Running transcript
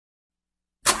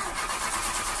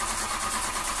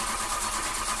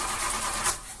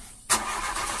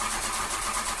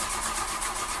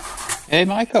Hey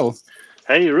Michael,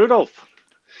 Hey, Rudolph.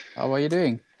 how are you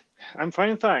doing? I'm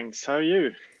fine, thanks. How are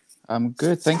you? I'm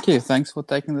good, thank you. Thanks for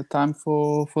taking the time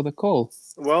for the call.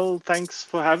 Well, thanks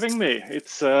for having me.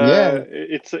 Yeah,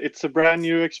 It's a brand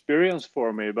new experience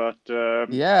for me, but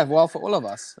yeah. Well, for all of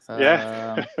us.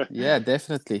 yeah. Yeah,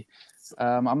 definitely.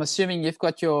 I'm assuming you've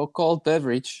got your cold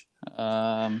beverage,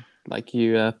 like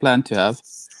you plan to have.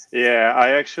 Yeah,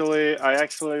 I actually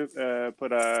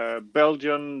put a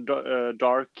Belgian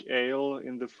dark ale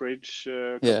in the fridge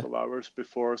a Yeah. couple of hours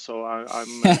before, so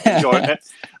I'm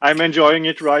enjoying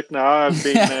it right now.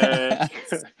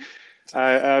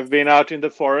 I've been out in the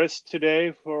forest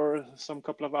today for some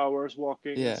couple of hours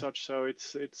walking and Yeah. such, so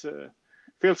it's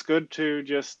feels good to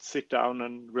just sit down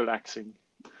and relaxing.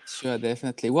 Sure,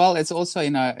 definitely. Well, it's also,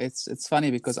 it's funny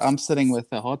because I'm sitting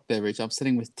with a hot beverage. I'm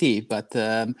sitting with tea, but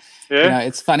Yeah.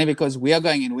 it's funny because we are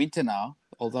going in winter now,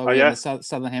 although Oh we're in the yeah.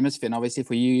 southern hemisphere. And obviously,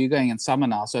 for you, you're going in summer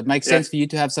now, so it makes Yeah. sense for you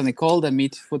to have something cold and me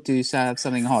to have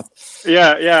something hot.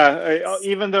 Yeah, yeah.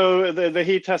 Even though the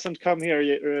heat hasn't come here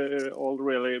yet, all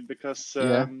really, because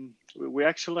Yeah, we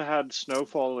actually had snow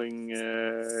falling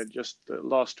just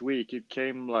last week. It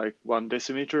came like 1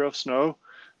 decimeter of snow,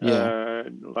 yeah,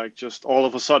 like just all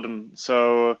of a sudden.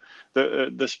 So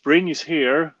the spring is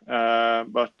here,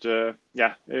 but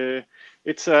yeah,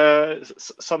 it's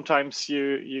sometimes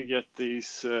you get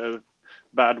these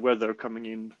bad weather coming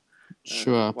in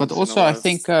sure. But once in a also, while.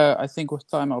 I think with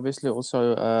time, obviously,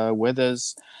 also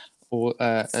weathers or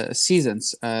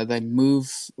seasons, they move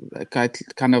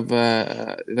kind of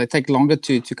they take longer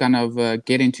to kind of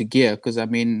get into gear because I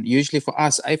mean, usually for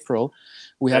us, April.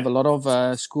 We have Yeah. a lot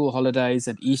of school holidays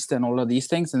and Easter and all of these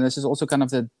things, and this is also kind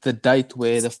of the date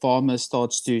where the farmer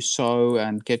starts to sow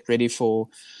and get ready for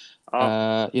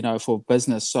Ah. for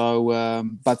business. So,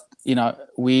 but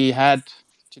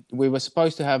we were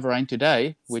supposed to have rain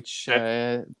today, which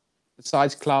Yeah.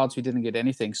 besides clouds, we didn't get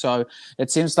anything. So it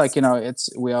seems like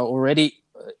we are already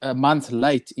a month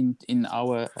late in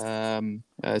our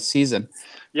season,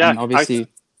 Yeah, and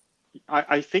obviously,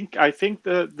 I think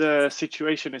the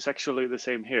situation is actually the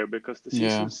same here because the yeah,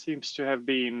 season seems to have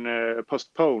been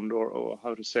postponed, or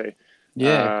how to say.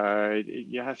 yeah,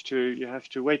 You have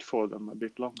to wait for them a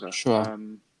bit longer. sure.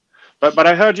 But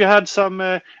I heard you had some.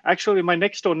 Actually, my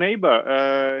next door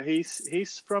neighbor,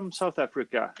 he's from South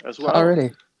Africa as Oh, well.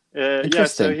 really? Yeah,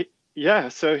 so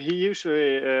Interesting. he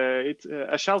usually it's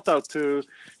a shout out to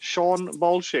Sean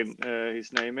Bolshin,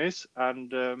 his name is,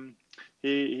 and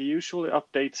he usually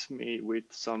updates me with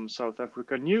some South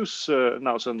African news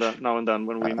now and then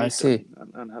when we I meet see.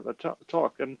 and have a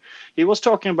talk. And he was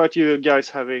talking about you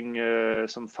guys having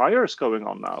some fires going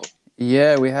on now.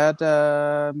 Yeah, we had.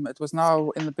 It was now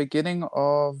in the beginning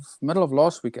of middle of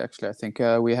last week, actually. I think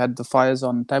we had the fires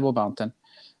on Table Mountain,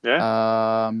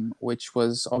 Yeah. which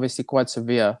was obviously quite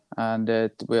severe, and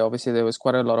we obviously there was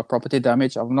quite a lot of property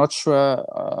damage. I'm not sure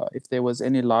if there was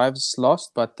any lives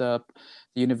lost, but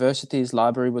the university's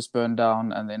library was burned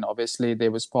down, and then obviously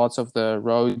there was parts of the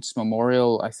Rhodes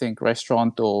Memorial, I think,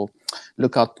 restaurant or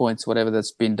lookout points, whatever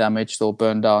that's been damaged or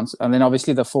burned down, and then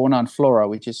obviously the fauna and flora,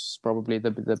 which is probably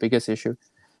the biggest issue.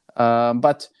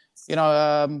 But you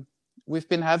know, we've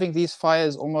been having these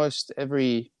fires almost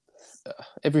every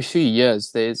few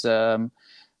years. There's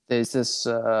this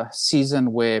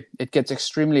season where it gets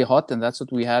extremely hot, and that's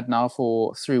what we had now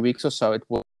for 3 weeks or so.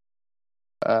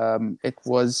 It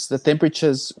was the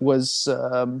temperatures was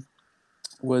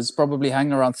probably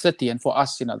hanging around 30, and for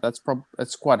us,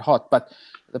 it's quite hot. But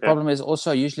the Yeah. problem is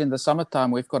also usually in the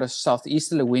summertime we've got a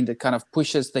southeasterly wind that kind of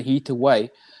pushes the heat away.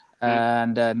 Mm.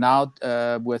 And now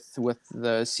with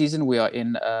the season we are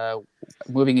in,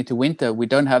 moving into winter, we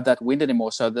don't have that wind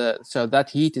anymore. So that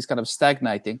heat is kind of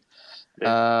stagnating.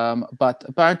 Yeah. But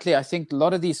apparently, I think a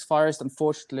lot of these fires,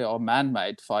 unfortunately, are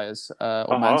man-made fires or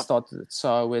Uh-huh. man-started.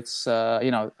 So it's,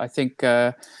 I think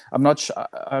I'm not sure.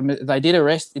 They did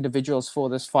arrest individuals for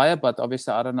this fire, but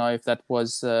obviously, I don't know if that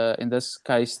was in this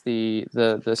case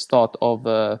the start of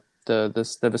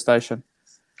this devastation.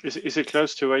 Is it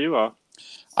close to where you are?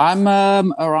 I'm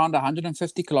around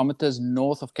 150 kilometers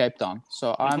north of Cape Town,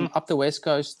 so I'm Mm-hmm. up the west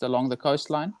coast along the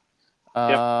coastline.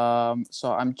 Yep.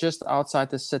 So I'm just outside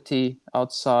the city,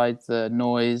 outside the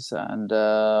noise, and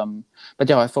but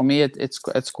yeah, for me it's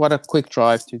quite a quick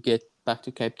drive to get back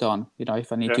to Cape Town.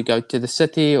 If I need Yeah. to go to the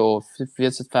city or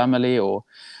visit family or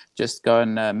just go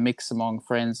and mix among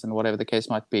friends and whatever the case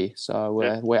might be. So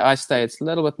Yeah. where I stay, it's a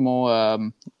little bit more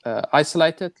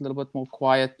isolated, a little bit more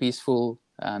quiet, peaceful,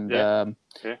 and Yeah.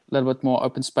 Yeah. a little bit more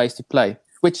open space to play.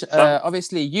 Which Some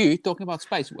obviously you talking about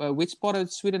space. Which part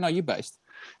of Sweden are you based?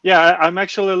 Yeah, I'm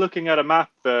actually looking at a map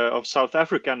of South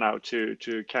Africa now to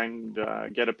kind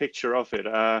of get a picture of it.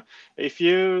 If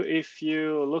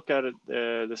you look at it,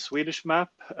 the Swedish map,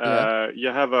 Yeah. you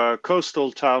have a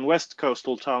coastal town, west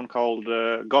coastal town called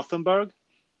Gothenburg.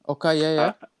 Okay. Yeah. Uh,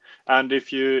 Yeah. and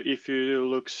if you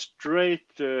look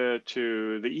straight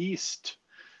to the east,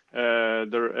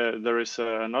 there is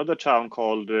another town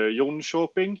called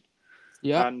Jönköping.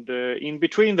 Yeah. And in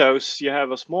between those, you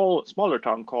have a smaller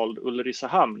town called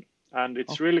Ulricehamn, and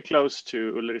it's Oh, really close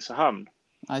to Ulricehamn.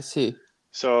 I see.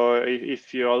 So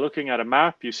if you are looking at a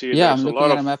map, you see Yeah, there's I'm a looking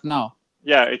lot at a of, map now.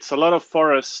 yeah, it's a lot of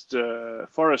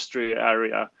forestry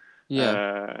area.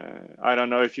 Yeah. I don't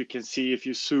know if you can see, if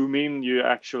you zoom in, you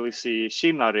actually see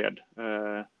Skinnaryd,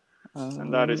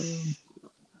 and that Um, is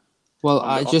well,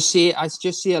 on the I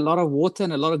just see a lot of water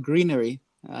and a lot of greenery.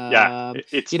 yeah,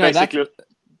 it's You know that basically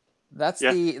that's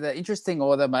yeah, the interesting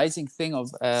or the amazing thing of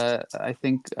I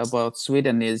think about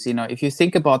Sweden is, you know, if you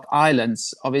think about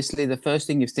islands, obviously the first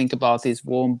thing you think about is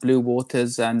warm blue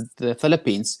waters and the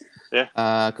Philippines, yeah.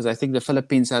 because I think the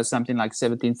Philippines has something like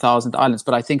 17,000 islands,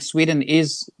 but I think Sweden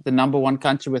is the number one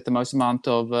country with the most amount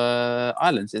of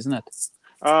islands, isn't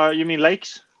it? You mean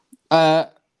lakes? Uh,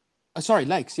 Sorry,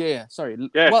 lakes. Yeah, yeah. Sorry.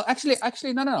 Yeah. Well,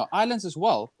 actually, no. Islands as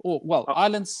well. Or well, Oh,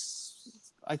 islands.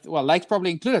 Well, lakes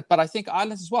probably included, but I think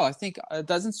islands as well. I think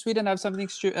doesn't Sweden have something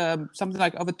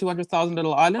like over 200,000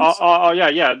 little islands? Yeah,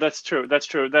 yeah, that's true. That's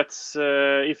true. That's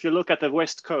if you look at the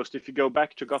west coast, if you go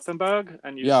back to Gothenburg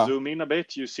and you Yeah, zoom in a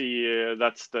bit, you see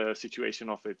that's the situation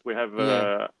of it. We have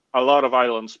yeah. a lot of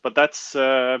islands, but that's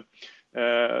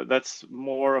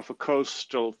more of a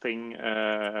coastal thing,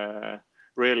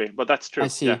 really. But that's I true. Yeah,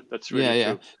 see. that's Yeah, really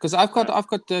yeah. true. Because I've got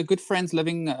Uh, good friends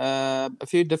living, a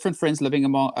few different friends living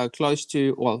among close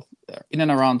to, well, in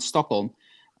and around Stockholm,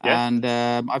 yeah, and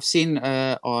I've seen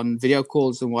on video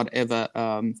calls and whatever,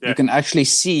 you yeah, can actually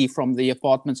see from the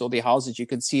apartments or the houses, you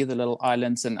can see the little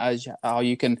islands and how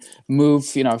you can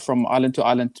move, you know, from island to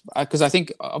island. Because I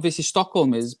think obviously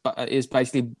Stockholm is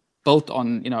basically built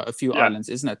on, you know, a few yeah. islands,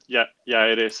 isn't it? Yeah, yeah,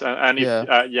 it is, and if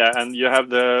Yeah, yeah, and you have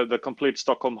the complete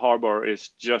Stockholm harbor is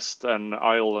just an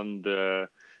island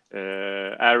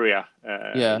area.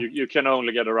 yeah. You can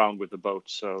only get around with the boat,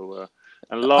 so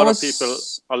and a I lot of people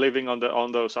was, are living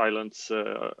on those islands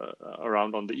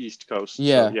around on the east coast. So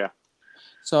yeah. yeah,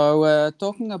 So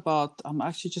talking about, I'm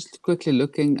actually just quickly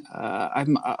looking.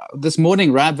 I'm this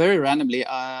morning, very randomly,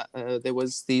 there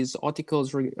was these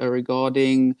articles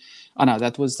regarding. Oh no,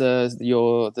 that was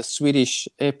the Swedish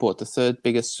airport, the third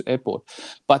biggest airport.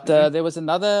 But hmm there was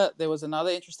another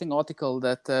interesting article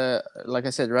that, like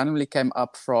I said, randomly came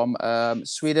up from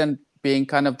Sweden being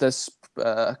kind of this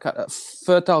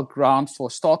fertile ground for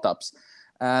startups.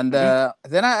 And hmm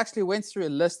then I actually went through a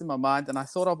list in my mind, and I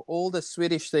thought of all the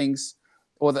Swedish things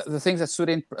or the things that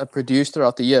Sweden produced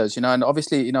throughout the years, you know, and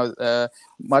obviously, you know,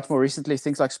 much more recently,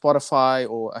 things like Spotify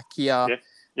or IKEA,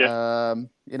 yeah, yeah,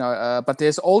 you know, but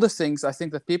there's older things I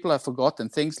think that people have forgotten,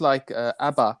 things like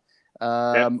ABBA.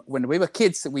 yeah, When we were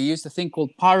kids, we used a thing called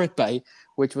Pirate Bay,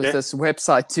 which was yeah, this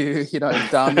website to, you know,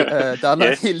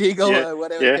 download yeah, illegal, yeah,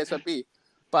 whatever the yeah, case might be.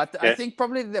 But I yeah. think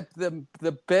probably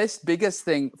the biggest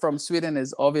thing from Sweden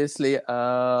is obviously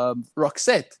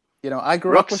Roxette. You know, I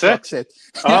grew up with Roxette. Roxette.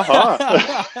 Uh-huh.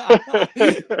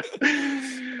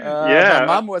 My Yeah.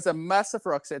 mom was a massive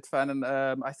Roxette fan, and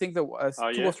I think there was Oh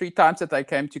two or yeah. three times that they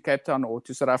came to Cape Town or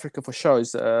to South Africa for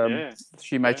shows. Yeah.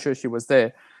 She made Yeah. sure she was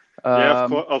there. Yeah,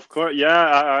 Um, of course. Yeah,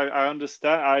 I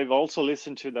understand. I've also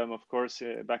listened to them, of course,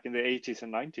 back in the 80s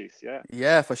and 90s. Yeah,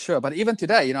 yeah, for sure. But even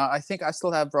today, you know, I think I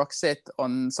still have Roxette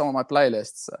on some of my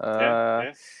playlists. yeah,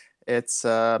 yeah. It's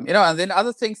you know, and then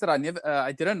other things that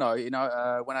I didn't know. You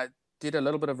know, when I did a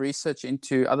little bit of research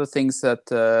into other things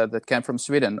that came from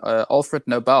Sweden, Alfred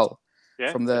Nobel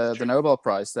Yeah, from that's the true. Nobel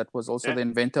Prize, that was also Yeah, the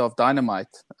inventor of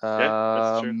dynamite. yeah,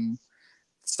 that's true.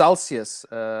 Celsius,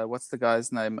 what's the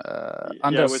guy's name? Yeah,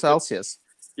 Anders Celsius.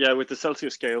 with the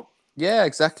Celsius scale. Yeah,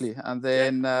 exactly. And Yeah,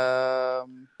 then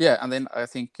yeah, and then I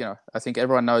think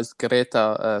everyone knows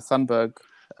Greta Thunberg,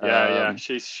 yeah, yeah. um,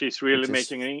 She's really which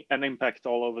is making an impact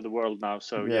all over the world now.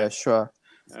 So yeah, yeah. sure.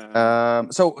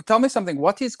 Um, So tell me something.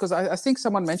 What is, because I think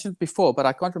someone mentioned before, but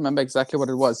I can't remember exactly what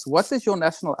it was. What is your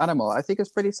national animal? I think it's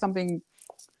pretty something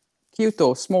cute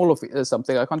or small or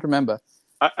something. I can't remember.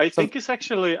 I Some think it's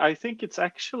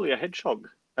actually a hedgehog.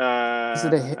 is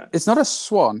it Uh, it's not a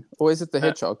swan, or is it the uh,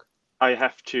 hedgehog? I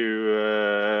have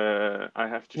to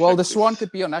Well, check the swan this.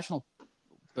 could be your national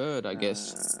bird, I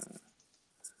guess.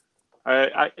 Uh,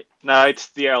 I no, it's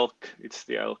the elk. It's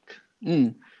the elk.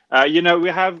 Mm. We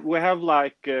have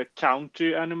like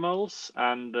county animals,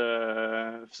 and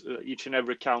each and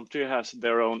every county has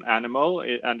their own animal,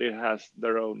 and it has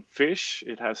their own fish.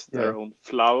 It has their Yeah. own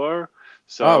flower.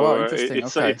 Oh, wow, So interesting.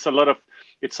 it's Okay.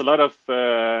 it's a lot of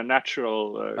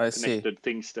natural I see. connected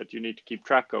things that you need to keep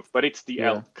track of. But it's the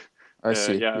Yeah, elk. I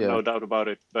see. Yeah, Yeah. no doubt about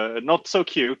it. Not so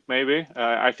cute, maybe.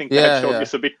 I think the Yeah, hedgehog yeah.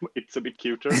 is it's a bit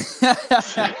cuter.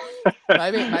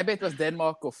 Maybe it was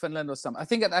Denmark or Finland or something. I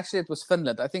think it was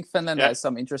Finland. I think Finland Yeah, has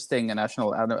some interesting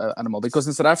national animal, because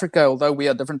in South Africa, although we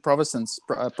are different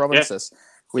yeah, provinces,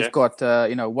 we've yeah, got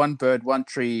one bird, one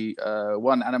tree,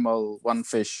 one animal, one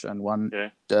fish, and one yeah,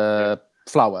 yeah. uh,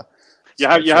 flower. You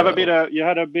have a bit So of you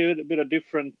had a bit of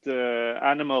different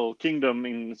animal kingdom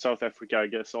in South Africa, I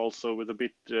guess, also with a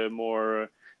bit more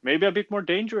maybe a bit more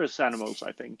dangerous animals,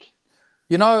 I think.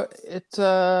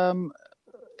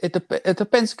 it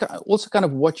depends also kind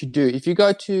of what you do. If you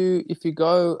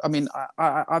go, I mean,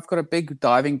 I've got a big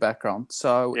diving background.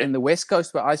 So Yeah, in the West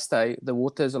Coast where I stay, the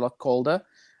water is a lot colder,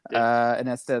 yeah, and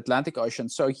that's the Atlantic Ocean.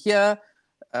 So here,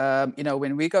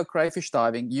 when we go crayfish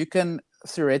diving, you can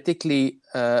theoretically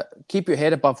keep your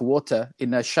head above water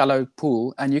in a shallow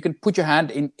pool, and you can put your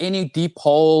hand in any deep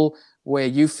hole where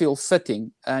you feel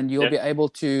fitting, and you'll yeah, be able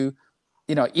to,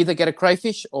 either get a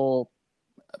crayfish or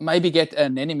maybe get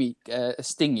an enemy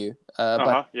sting you.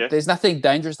 But yeah, there's nothing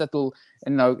dangerous that will,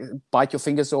 bite your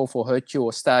fingers off or hurt you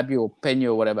or stab you or pen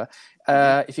you or whatever.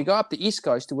 hmm, If you go up the east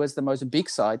coast towards the Mozambique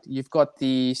side, you've got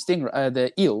the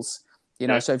the eels.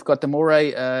 yeah, So you've got the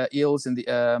moray eels and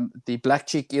the black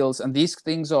cheek eels, and these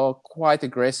things are quite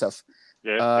aggressive.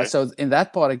 yeah, yeah, So in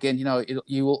that part again,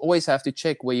 you will always have to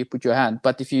check where you put your hand.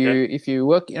 But yeah, if you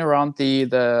work in around the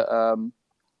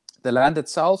land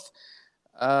itself,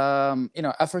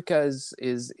 Africa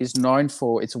is known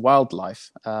for its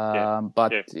wildlife, yeah,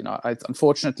 but yeah,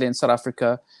 unfortunately in South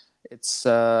Africa, it's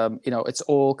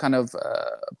all kind of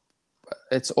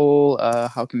it's all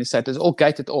how can you say it? It's all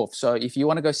gated off. So if you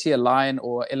want to go see a lion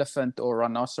or elephant or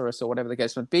rhinoceros or whatever the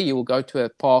case might be, you will go to a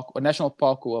park, or national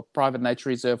park, or a private nature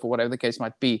reserve, or whatever the case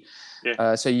might be.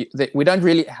 yeah, We don't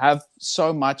really have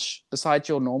so much, besides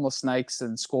your normal snakes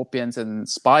and scorpions and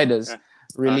spiders, yeah.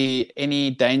 really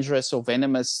any dangerous or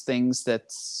venomous things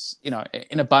that's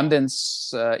in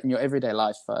abundance in your everyday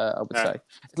life. I would Yeah, say,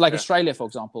 like yeah, Australia, for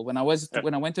example. When yeah,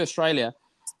 I went to Australia,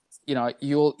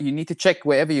 you need to check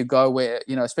wherever you go, where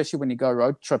especially when you go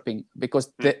road tripping,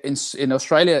 because mm, in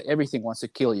Australia everything wants to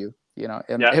kill you.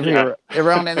 And yeah, yeah,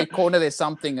 around any corner there's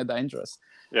something dangerous.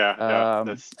 yeah, yeah.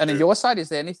 That's And in true. your side, is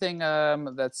there anything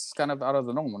that's kind of out of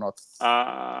the norm or not?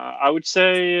 I would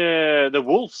say the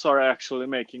wolves are actually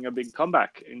making a big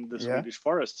comeback in the Yeah. Swedish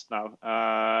forests now,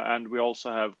 and we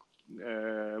also have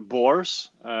boars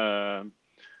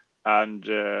and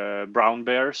brown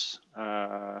bears.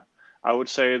 I would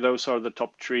say those are the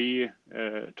top three.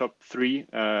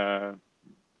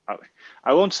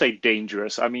 I won't say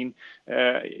dangerous. I mean,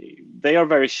 they are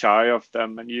very shy of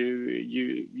them, and you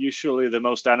usually the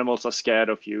most animals are scared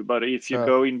of you. But if you Sure.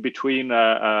 go in between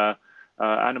a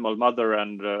animal mother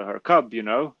and her cub,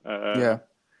 Yeah.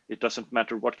 it doesn't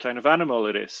matter what kind of animal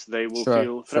it is; they will Sure.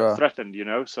 feel Sure. threatened.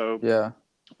 So, Yeah.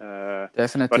 but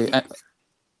Definitely.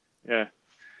 yeah,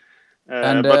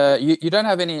 And but you don't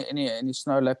have any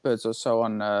snow leopards or so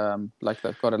on, like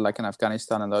they've got it like in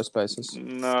Afghanistan and those places.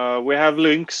 no, we have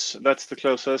lynx. That's the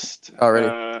closest. Already.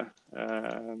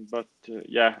 But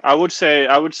yeah, I would say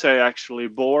actually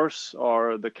boars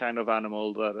are the kind of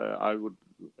animal that I would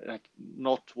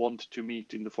not want to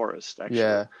meet in the forest actually,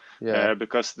 Yeah. Yeah.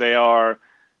 because they are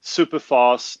super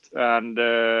fast and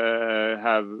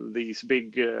have these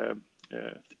big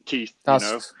teeth.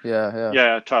 Tusks. Yeah. Yeah.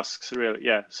 Yeah, tusks. Really,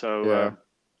 yeah. So Yeah.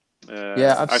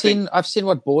 Yeah, I think I've seen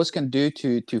what boars can do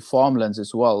to farmlands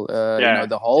as well. yeah,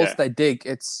 The holes yeah, they dig,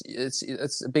 it's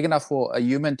big enough for a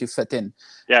human to fit in,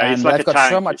 yeah. It's and like a they've got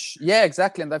so tank. much. Yeah,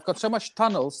 exactly, and they've got so much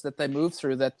tunnels that they move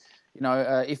through that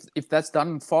if that's done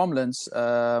in farmlands,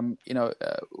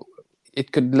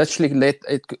 it could literally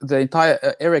the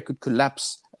entire area could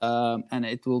collapse. And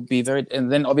it will be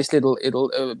and then obviously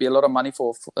it'll be a lot of money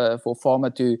for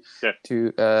farmer Yeah,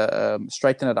 to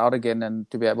straighten it out again and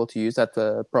to be able to use that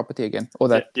property again, or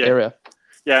yeah, that yeah. area.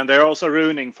 Yeah, and they're also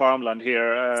ruining farmland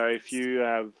here. If you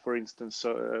have, for instance,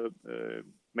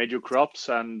 major crops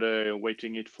and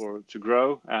waiting it to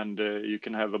grow, and you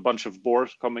can have a bunch of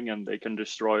boars coming, and they can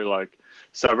destroy like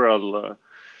several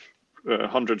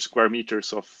 100 square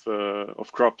meters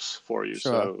of crops for you.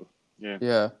 Sure. So yeah,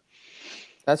 Yeah,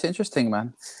 that's interesting,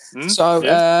 man. mm, So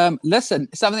yeah, listen,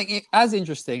 something as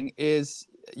interesting is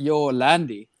your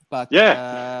landy, but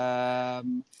yeah,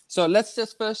 so let's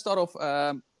just first start off.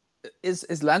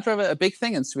 is Land Rover a big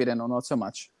thing in Sweden or not so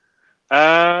much?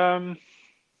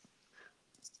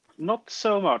 Not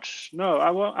so much. No,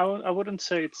 I wouldn't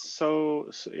say it's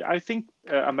so. I think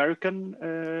American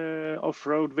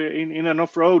off-road in an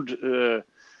off-road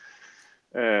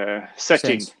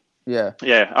setting. Sense. Yeah.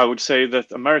 Yeah, I would say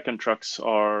that American trucks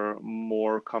are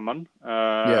more common.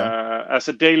 Yeah. As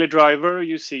a daily driver,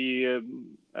 you see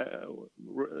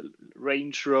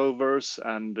Range Rovers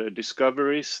and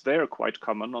Discoveries. They're quite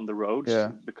common on the roads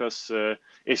Yeah. because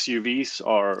SUVs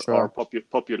are Sure.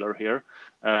 popular here.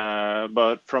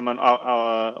 But from an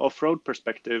off-road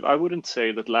perspective, I wouldn't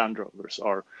say that Land Rovers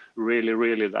are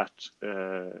really that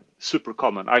super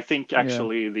common. I think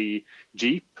actually the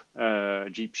Jeep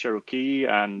Cherokee,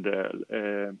 and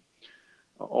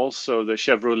also the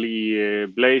Chevrolet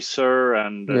Blazer,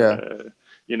 and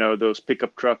those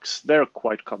pickup trucks, they're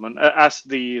quite common, as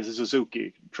the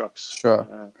Suzuki trucks.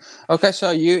 Sure. Okay,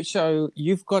 so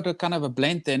you've got a kind of a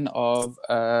blend then of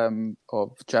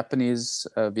Japanese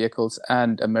vehicles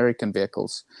and American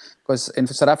vehicles, because in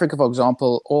South Africa, for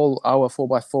example, all our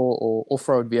 4x4 or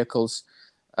off-road vehicles,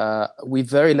 I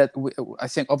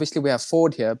think obviously we have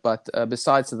Ford here, but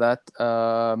besides that,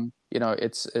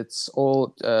 it's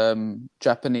all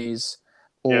Japanese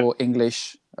or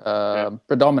English,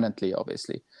 predominantly,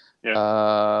 obviously.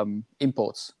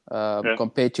 Imports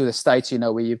compared to the States,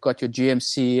 where you've got your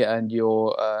GMC and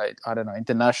your I don't know,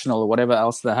 International or whatever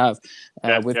else they have.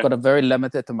 We've got a very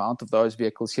limited amount of those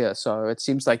vehicles here, so it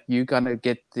seems like you're gonna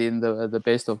get in the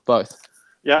best of both.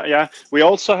 Yeah. We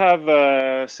also have,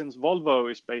 since Volvo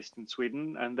is based in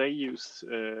Sweden, and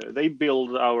they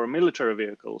build our military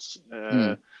vehicles.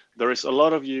 There is a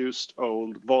lot of used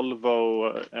old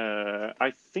Volvo.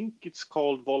 I think it's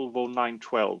called Volvo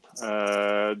 912.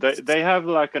 They have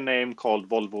like a name called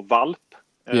Volvo Valp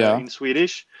in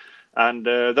Swedish, and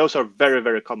those are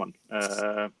very common.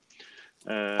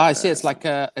 I see. It's like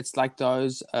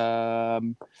those.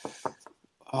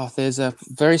 There's a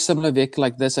very similar vehicle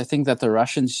like this. I think that the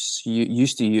Russians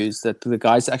used to use, that the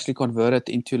guys actually converted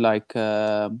into like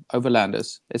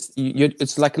overlanders.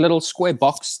 It's like a little square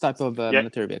box type of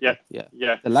military vehicle.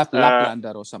 Yeah. The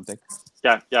Laplander or something.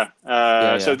 Yeah.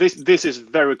 So this is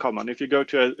very common. If you go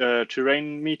to a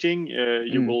terrain meeting,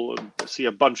 you will see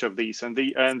a bunch of these, and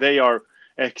they are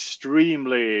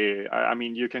extremely. I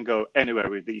mean, you can go anywhere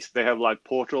with these. They have like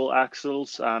portal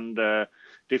axles and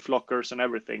diff lockers and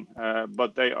everything,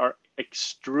 but they are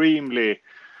extremely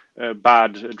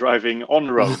bad driving on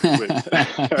road with.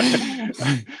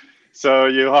 So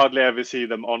you hardly ever see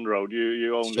them on road.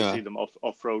 You only see them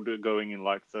off road, going in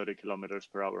like 30 kilometers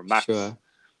per hour max. Sure.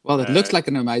 Well, it looks like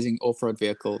an amazing off-road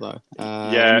vehicle, though.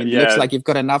 It looks like you've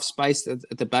got enough space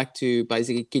at the back to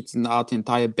basically kitchen out the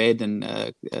entire bed and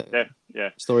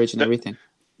storage and everything.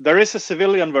 There is a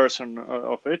civilian version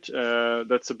of it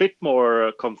that's a bit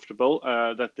more comfortable,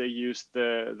 that they use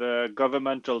the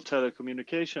governmental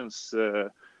telecommunications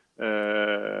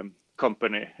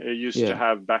company used to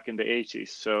have back in the 80s.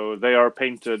 So they are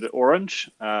painted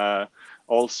orange.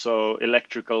 Also,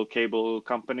 electrical cable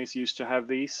companies used to have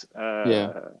these.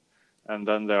 And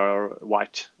then they are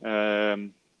white.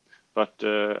 But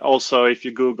also, if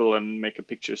you Google and make a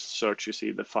picture search, you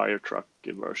see the fire truck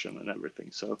version and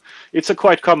everything. So it's a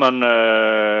quite common.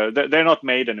 They're not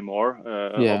made anymore,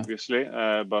 obviously,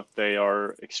 but they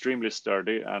are extremely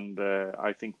sturdy, and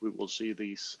I think we will see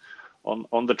these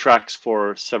on the tracks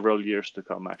for several years to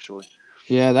come, actually.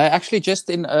 Yeah, they actually just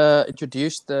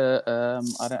introduced the.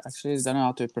 I don't know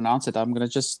how to pronounce it. I'm gonna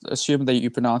just assume that you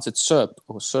pronounce it SERP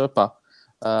or SERPA.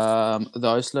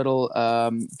 Those little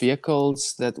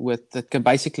vehicles that can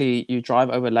basically, you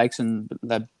drive over lakes and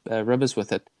rivers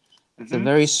with it. It's a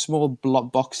very small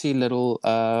boxy little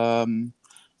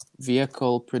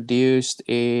vehicle produced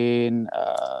in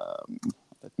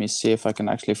let me see if I can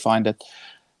actually find it.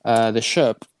 The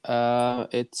Sherp.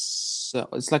 It's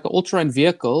like an all-terrain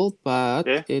vehicle, but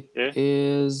it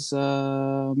is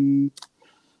I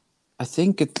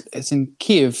think it's in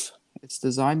Kiev. It's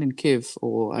designed in Kiev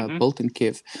or built in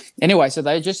Kiev. Anyway, so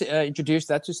they just introduced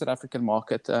that to South African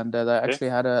market, and they actually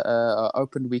had a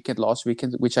open weekend last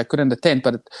weekend, which I couldn't attend,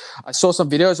 but I saw some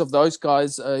videos of those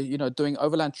guys, doing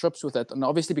overland trips with it. And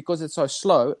obviously, because it's so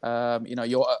slow,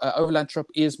 your overland trip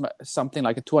is something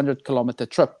like a 200-kilometer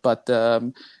trip, but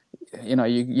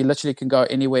you literally can go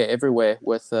anywhere, everywhere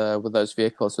with those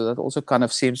vehicles. So that also kind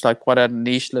of seems like quite a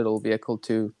niche little vehicle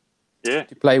to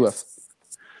play with.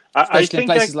 Especially in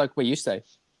places like where you stay.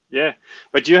 Yeah,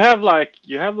 but you have like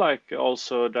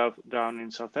also down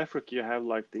in South Africa, you have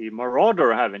like the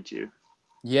Marauder, haven't you?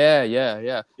 Yeah.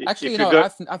 Actually, If you go,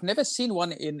 I've never seen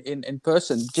one in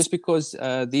person, just because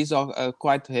these are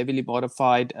quite heavily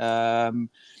modified. I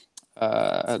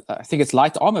think it's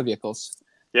light armor vehicles.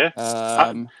 yeah.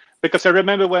 Um, Because I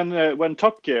remember when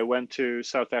Top Gear went to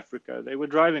South Africa, they were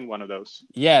driving one of those.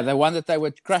 yeah, the one that they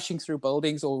were crashing through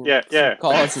buildings or Yeah, through yeah.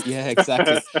 cars. Yeah,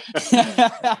 exactly.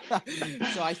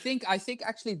 So I think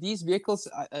actually these vehicles,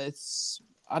 it's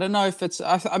I don't know if it's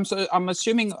I'm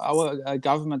assuming our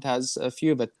government has a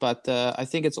few of it, but I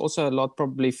think it's also a lot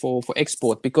probably for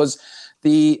export, because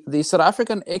the South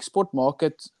African export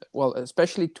market, well,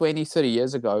 especially 20 30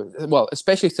 years ago, well,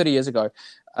 especially 30 years ago,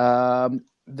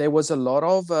 there was a lot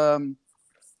of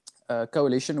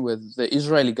coalition with the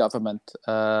Israeli government,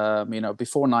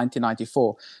 before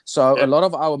 1994. So a Yeah, lot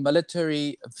of our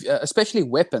military, especially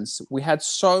weapons, we had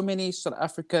so many South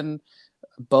African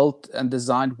built and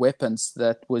designed weapons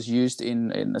that was used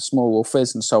in small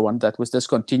warfares and so on, that was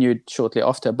discontinued shortly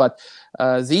after. But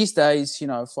these days,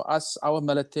 for us, our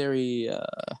military,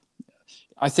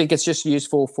 I think it's just used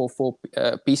for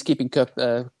peacekeeping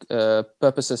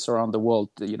purposes around the world.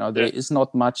 There yeah, is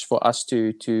not much for us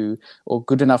to or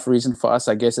good enough reason for us,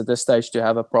 I guess, at this stage to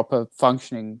have a proper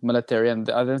functioning military, and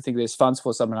I don't think there's funds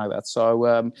for something like that. So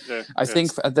yeah, I yeah,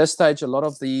 think at this stage, a lot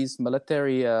of these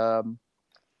military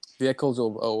vehicles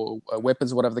or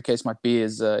weapons, whatever the case might be,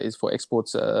 is for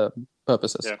exports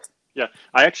purposes. yeah, yeah.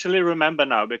 I actually remember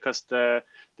now because the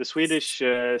Swedish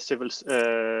civil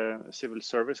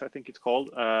service, I think it's called,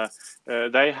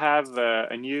 they have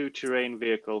a new terrain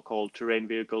vehicle called Terrain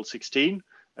Vehicle 16.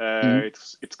 Mm.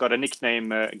 It's got a nickname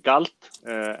Galt,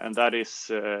 and that is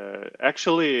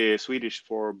actually Swedish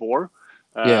for boar.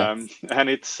 Yeah. And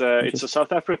it's a Interesting.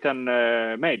 South African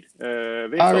made Oh,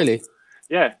 vehicle. really?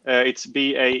 Yeah, it's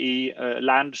BAE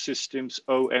Land Systems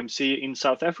OMC in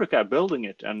South Africa building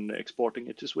it and exporting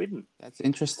it to Sweden. That's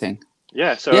interesting.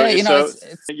 Yeah,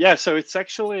 Yeah, so it's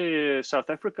actually South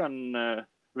African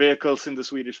vehicles in the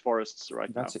Swedish forests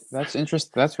right now. That's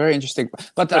interesting. That's very interesting.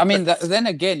 But I mean, then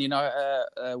again,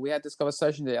 we had this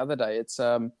conversation the other day. It's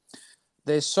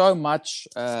there's so much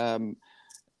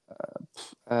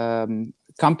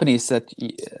companies that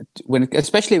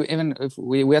especially even if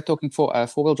we are talking for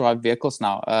four-wheel drive vehicles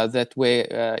now, that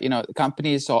where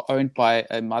companies are owned by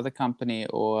a mother company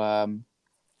or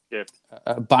Yeah,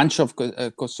 a bunch of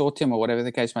consortium or whatever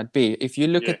the case might be. If you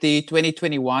look yeah, at the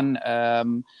 2021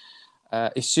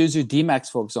 Isuzu D-Max,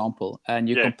 for example, and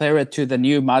you yeah, compare it to the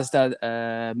new Mazda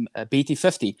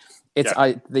BT50, it's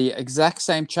yeah, the exact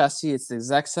same chassis, it's the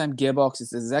exact same gearbox,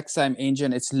 it's the exact same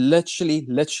engine. It's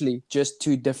literally just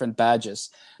two different badges.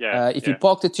 yeah, If you yeah,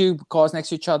 park the two cars next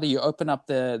to each other, you open up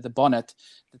the bonnet,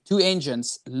 the two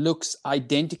engines looks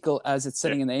identical as it's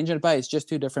sitting yeah, in the engine bay. It's just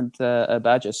two different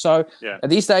badges. So yeah, at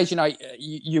these days,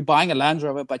 you're buying a Land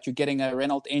Rover, but you're getting a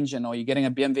Renault engine, or you're getting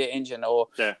a BMW engine, or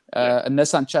yeah, yeah. a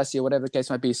Nissan chassis, or whatever the case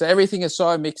might be. So everything is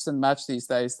so mixed and matched these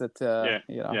days that Yeah,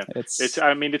 yeah. it's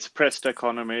I mean, it's pressed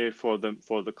economy for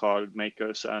the car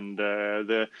makers, and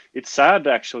it's sad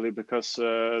actually because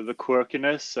the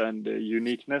quirkiness and the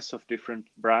uniqueness of different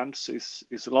brands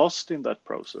is lost in that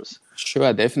process.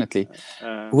 sure, definitely.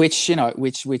 Which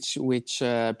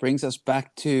brings us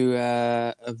back to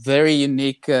a very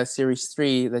unique Series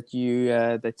 3 that you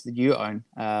own.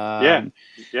 Yeah,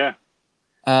 yeah.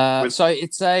 So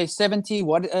it's a 70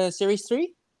 what Series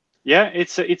 3? Yeah,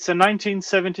 it's a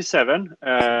 1977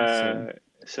 77.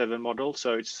 7 model,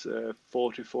 so it's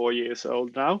 44 years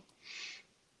old now.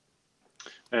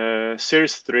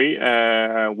 Series 3,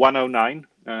 109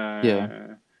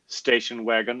 Yeah. station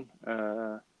wagon.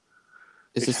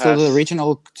 Is It it still the has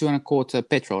original 2.25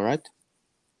 petrol, right?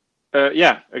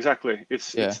 yeah, exactly.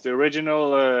 It's Yeah. it's the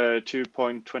original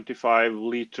 2.25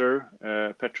 liter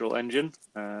petrol engine,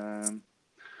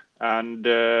 and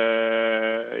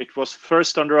it was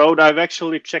first on the road. I've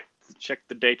actually checked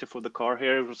the data for the car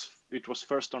here. It was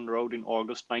first on the road in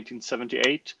August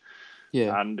 1978,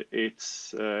 Yeah. and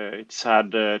it's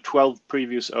had 12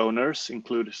 previous owners,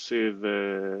 inclusive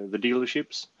the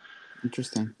dealerships.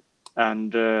 Interesting.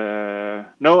 And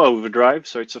no overdrive,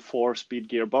 so it's a 4-speed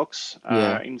gearbox.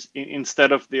 Yeah.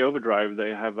 Instead of the overdrive, they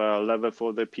have a lever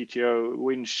for the PTO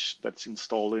winch that's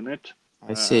installed in it.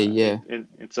 I see. Yeah.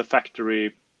 It's a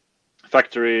factory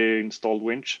installed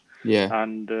winch, Yeah.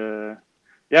 and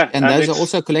yeah, And those are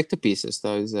also collector pieces,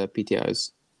 those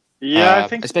PTOs. yeah, I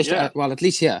think especially yeah, well, at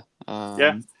least here.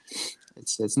 yeah,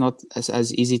 It's not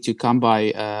as easy to come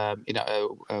by.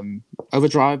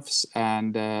 Overdrives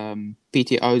and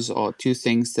PTOs are two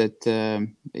things that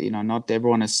not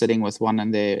everyone is sitting with one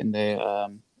in their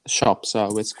shop,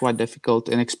 so it's quite difficult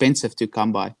and expensive to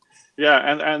come by. Yeah,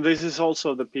 and this is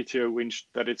also the PTO winch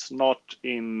that it's not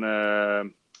in.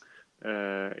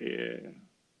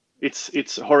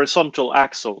 It's horizontal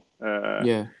axle.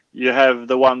 Yeah. You have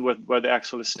the one where the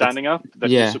axle is standing up that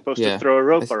you're Yeah. supposed to Yeah. throw a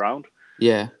rope around.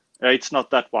 Yeah. It's not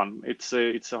that one. It's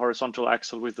a horizontal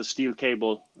axle with a steel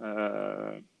cable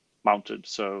mounted.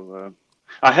 So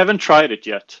I haven't tried it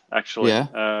yet, actually.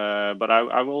 Yeah. But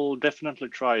I will definitely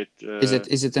try it.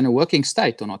 Is it in a working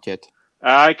state or not yet?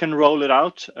 I can roll it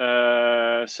out,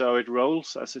 so it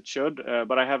rolls as it should.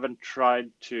 But I haven't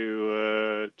tried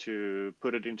to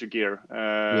put it into gear.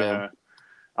 Yeah.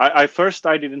 I first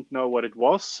I didn't know what it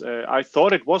was. I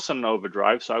thought it was an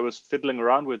overdrive, so I was fiddling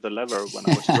around with the lever when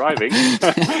I was driving,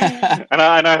 and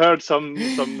I heard some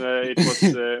it was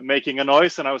making a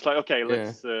noise, and I was like, okay,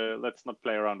 let's not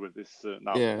play around with this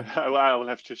now. Yeah. I will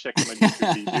have to check on a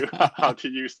YouTube video how to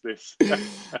use this.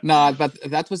 No, but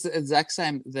that was the exact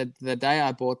same. The day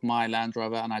I bought my Land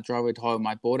Rover and I drove it home,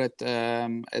 I bought it.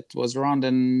 It was around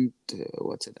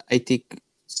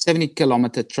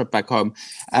 70-kilometer trip back home,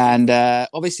 and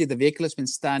obviously the vehicle has been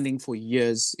standing for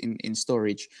years in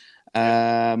storage.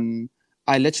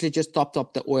 I literally just topped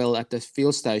up the oil at the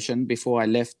fuel station before I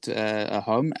left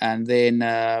home, and then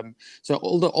so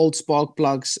all the old spark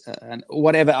plugs and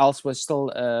whatever else was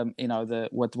still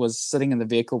what was sitting in the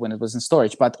vehicle when it was in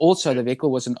storage, but also the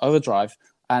vehicle was in overdrive.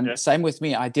 And same with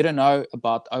me. I didn't know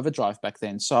about overdrive back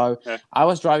then. So I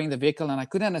was driving the vehicle and I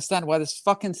couldn't understand why this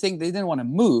fucking thing didn't want to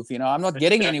move. I'm not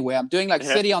getting anywhere. I'm doing like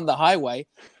 30 on the highway.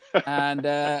 And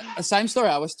same story.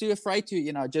 I was too afraid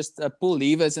to, just pull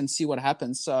levers and see what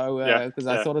happens. So because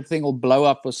I thought the thing will blow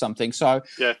up or something. So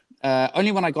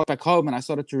only when I got back home and I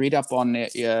started to read up on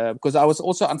it, because I was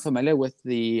also unfamiliar with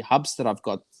the hubs that I've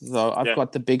got. So I've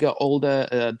got the bigger, older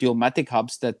Dualmatic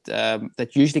hubs that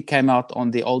usually came out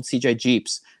on the old CJ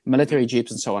Jeeps, military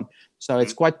Jeeps and so on. So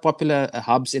it's quite popular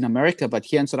hubs in America, but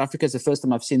here in South Africa is the first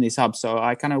time I've seen these hubs. So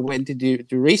I kind of went to do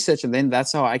research, and then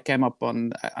that's how I came up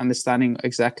on understanding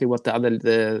exactly what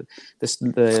the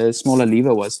smaller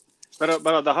lever was. But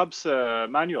are the hubs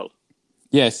manual?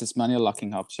 Yes, it's manual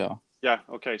locking hubs. Yeah.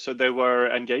 Okay. So they were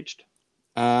engaged.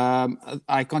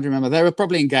 I can't remember. They were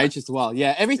probably engaged as well.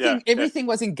 Yeah, everything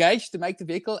was engaged to make the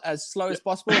vehicle as slow as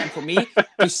possible. And for me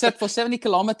to sit for 70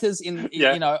 kilometers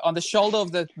on the shoulder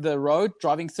of the road,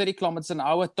 driving 30 kilometers an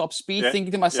hour top speed,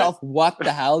 thinking to myself, what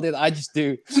the hell did I just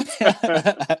do?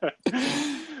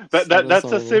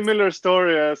 That's a similar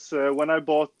story as when I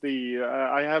bought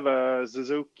I have a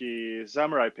Suzuki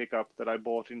Samurai pickup that I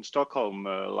bought in Stockholm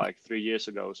like 3 years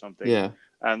ago or something. Yeah.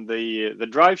 And the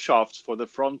drive shafts for the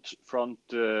front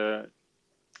the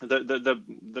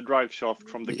drive shaft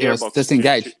from the gearbox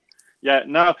disengaged.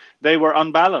 No, they were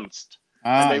unbalanced.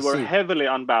 And they were see. heavily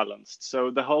unbalanced,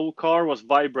 so the whole car was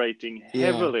vibrating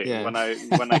heavily when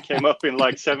I came up in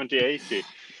like 70, 80.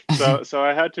 So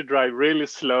I had to drive really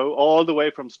slow all the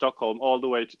way from Stockholm all the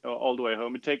way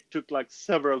home. It took like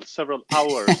several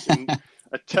hours in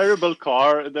a terrible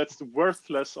car that's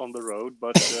worthless on the road,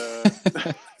 but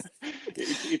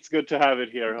it's good to have it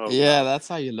here home. Yeah, that's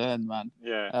how you learn, man.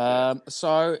 Yeah.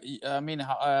 So I mean,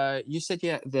 you said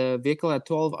the vehicle had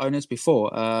 12 owners before.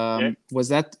 Was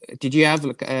that? Did you have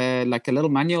like a little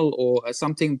manual or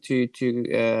something to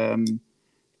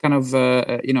kind of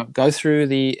go through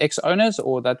the ex-owners,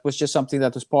 or that was just something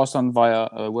that was passed on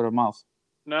via word of mouth?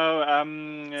 No,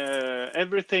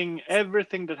 everything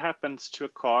that happens to a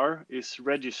car is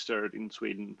registered in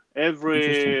Sweden.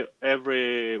 Every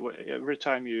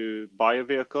time you buy a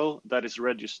vehicle, that is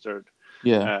registered.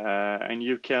 Yeah. And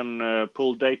you can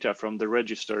pull data from the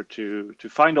register to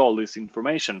find all this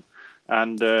information.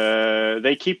 And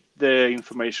they keep the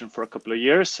information for a couple of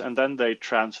years, and then they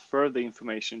transfer the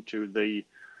information to the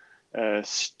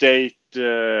state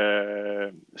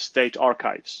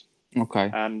archives.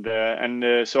 Okay. And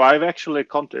so I've actually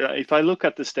if I look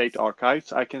at the state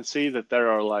archives, I can see that there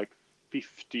are like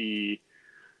 50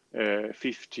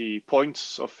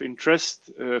 points of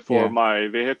interest for my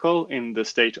vehicle in the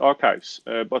state archives.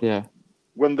 But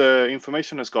when the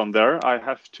information has gone there, I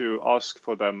have to ask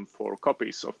for them for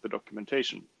copies of the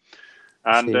documentation.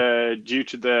 And due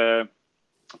to the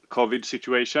COVID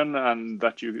situation, and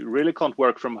that you really can't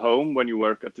work from home when you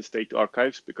work at the state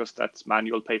archives, because that's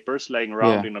manual papers laying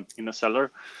around in a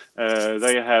cellar.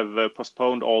 They have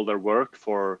postponed all their work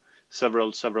for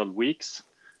several weeks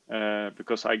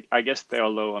because I guess they are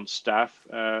low on staff.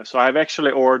 So I've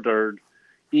actually ordered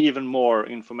even more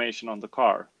information on the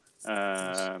car.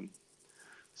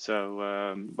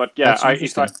 But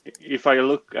if I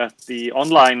look at the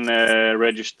online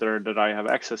register that I have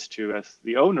access to as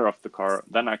the owner of the car,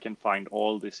 then I can find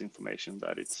all this information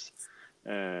that it's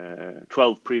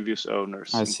 12 previous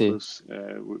owners, I see. includes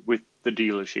with the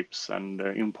dealerships and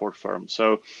import firms.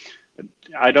 So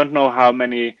I don't know how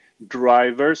many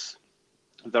drivers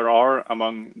there are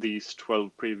among these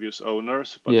 12 previous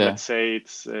owners, but Yeah. let's say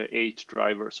it's 8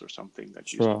 drivers or something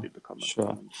that used to be the common.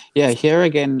 Yeah, here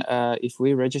again, if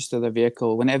we register the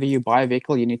vehicle, whenever you buy a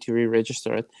vehicle, you need to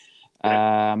re-register it.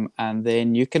 And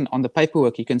then you can, on the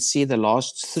paperwork, you can see the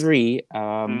last 3.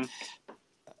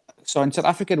 So in South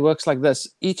Africa, it works like this.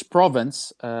 Each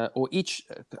province or each,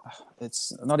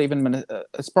 it's not even,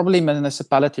 it's probably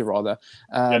municipality rather,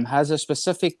 has a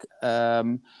specific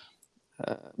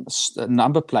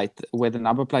number plate where the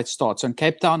number plate starts. So in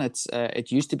Cape Town,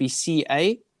 it used to be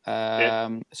CA.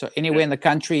 So anywhere in the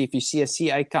country, if you see a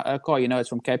CA car, you know it's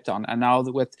from Cape Town. And now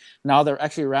they're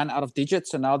actually ran out of digits.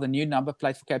 So now the new number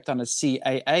plate for Cape Town is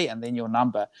CAA, and then your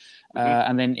number.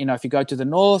 And then, if you go to the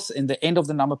north, in the end of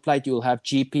the number plate, you'll have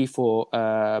GP for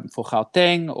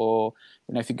Gauteng, or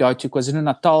if you go to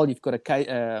KwaZulu-Natal, you've got a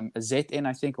ZN,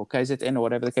 I think, or KZN, or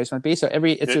whatever the case might be. So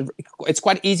it's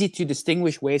quite easy to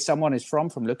distinguish where someone is from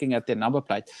looking at their number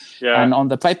plate. And on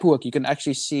the paperwork, you can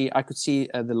actually see. I could see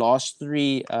the last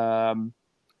 3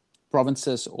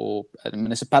 provinces or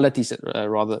municipalities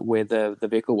rather where the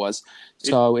vehicle was.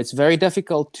 So it's very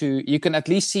difficult to. You can at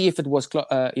least see if it was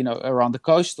around the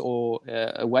coast or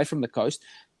away from the coast,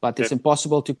 but it's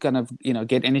impossible to kind of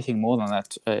get anything more than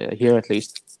that here, at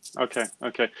least. Okay.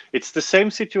 It's the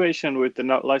same situation with the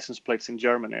license plates in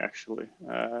Germany, actually.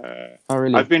 Oh,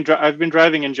 really? I've been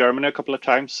driving in Germany a couple of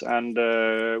times, and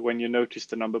when you notice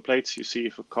the number plates, you see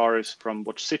if a car is from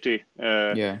what city.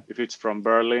 If it's from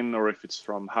Berlin, or if it's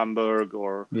from Hamburg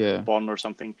or Bonn or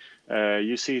something.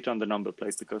 You see it on the number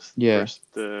plate, because first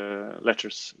the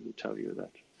letters will tell you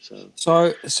that.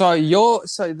 So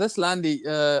this Landy,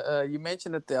 you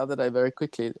mentioned it the other day very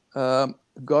quickly.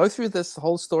 Go through this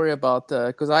whole story about,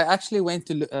 because I actually went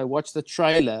to watch the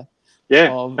trailer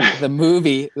of the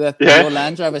movie that your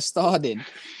Land Rover starred in.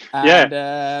 And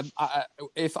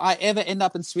if I ever end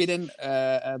up in Sweden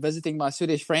visiting my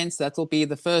Swedish friends, that will be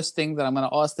the first thing that I'm going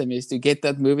to ask them, is to get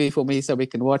that movie for me so we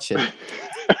can watch it.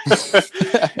 It's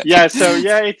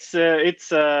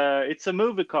a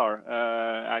movie car,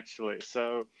 actually.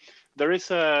 So there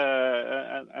is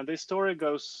and the story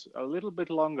goes a little bit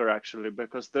longer, actually,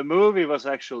 because the movie was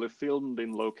actually filmed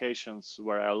in locations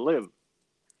where I live.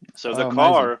 So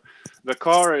the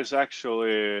car is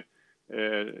actually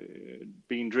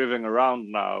being driven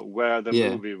around now where the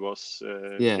movie was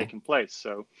taking place.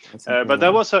 So, but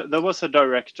there was a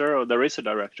director, or there is a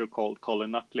director called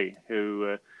Colin Nutley,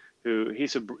 who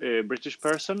he's a British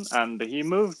person, and he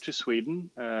moved to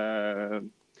Sweden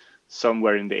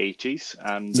somewhere in the 80s,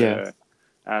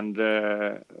 and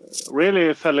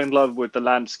really fell in love with the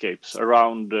landscapes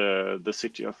around the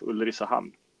city of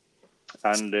Ulricehamn.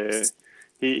 And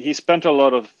he spent a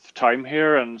lot of time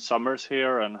here and summers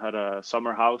here, and had a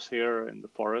summer house here in the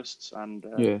forests. And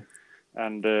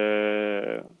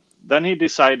then he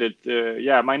decided,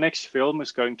 my next film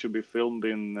is going to be filmed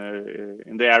in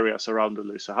the areas around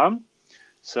Ulricehamn.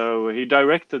 So he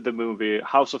directed the movie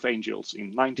House of Angels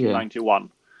in 1991.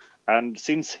 And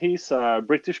since he's a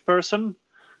British person,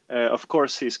 of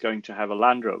course he's going to have a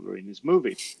Land Rover in his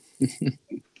movie.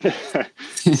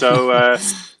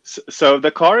 So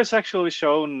the car is actually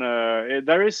shown.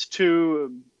 There is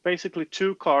basically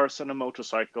two cars and a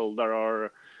motorcycle. There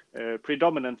are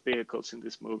predominant vehicles in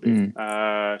this movie.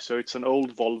 So it's an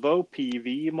old Volvo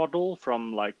PV model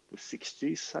from like the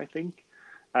 60s, I think.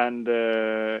 And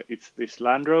it's this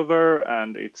Land Rover,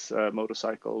 and it's a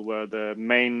motorcycle where the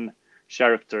main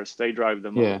characters, they drive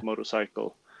the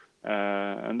motorcycle.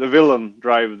 And the villain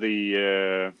drive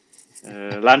the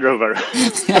Land Rover.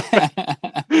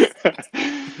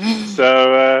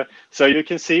 So you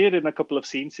can see it in a couple of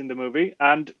scenes in the movie.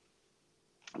 And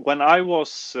when I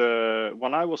was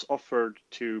offered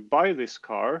to buy this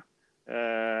car,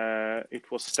 it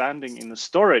was standing in a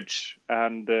storage,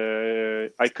 and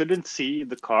I couldn't see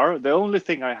the car. The only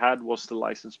thing I had was the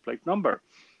license plate number.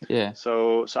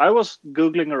 So I was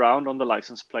Googling around on the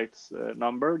license plate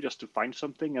number just to find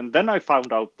something, and then I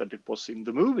found out that it was in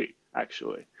the movie,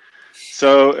 actually.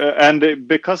 So and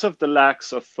because of the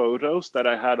lacks of photos that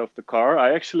I had of the car,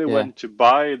 I actually went to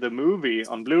buy the movie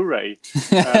on Blu-ray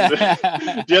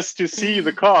just to see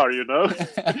the car,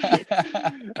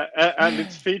 and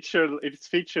it's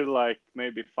featured like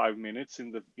maybe 5 minutes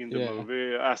in the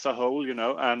movie as a whole,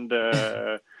 and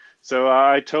so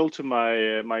I told to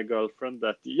my girlfriend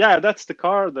that that's the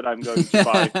car that I'm going to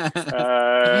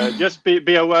buy. Just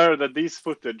be aware that these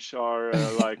footage are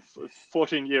like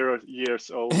 14 years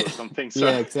old or something. So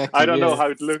exactly, I don't know how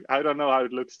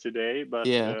it looks today, but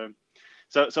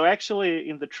So actually,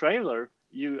 in the trailer,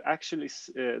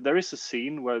 there is a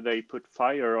scene where they put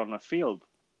fire on a field,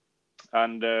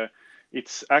 and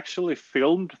it's actually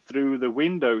filmed through the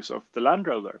windows of the Land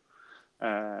Rover.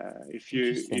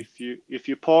 Interesting. If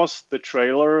you pause the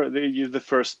trailer,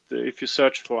 if you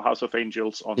search for House of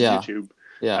Angels on Yeah. YouTube,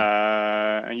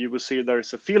 Yeah. and you will see there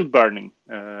is a field burning.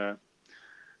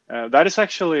 That is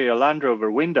actually a Land Rover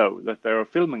window that they are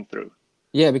filming through.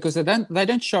 Yeah, because they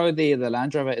don't show the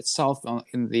Land Rover itself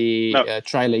in the No,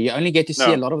 trailer. You only get to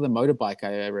see a no. lot of the motorbike.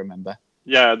 I remember.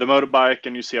 Yeah, the motorbike,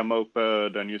 and you see a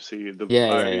moped, and you see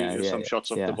some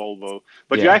shots of the Yeah. Volvo,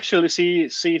 but you Yeah. actually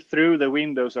see through the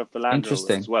windows of the Land Rover as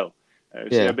Interesting. well. You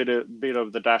see Yeah. a bit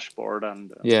of the dashboard,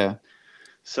 and Yeah.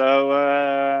 so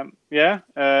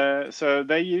so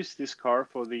they used this car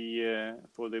for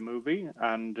the movie,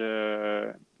 and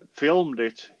filmed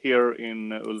it here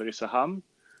in Ulricehamn.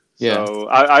 Yeah. So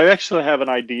I actually have an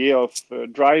idea of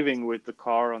driving with the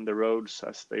car on the roads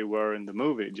as they were in the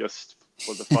movie, just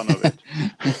for the fun of it.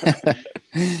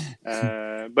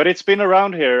 But it's been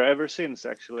around here ever since.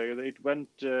 Actually, it went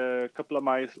a couple of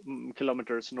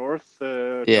kilometers north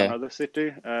to Yeah. another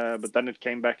city, but then it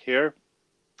came back here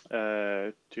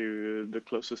to the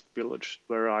closest village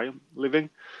where I'm living,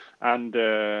 and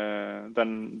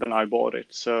then I bought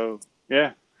it. So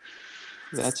yeah.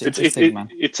 That's interesting, man.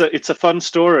 It's a fun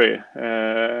story,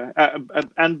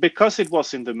 and because it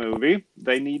was in the movie,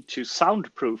 they need to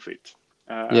soundproof it,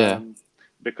 Yeah.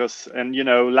 because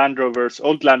old Land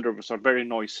Rovers are very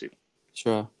noisy.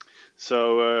 Sure.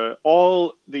 So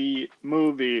all the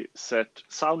movie set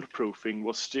soundproofing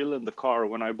was still in the car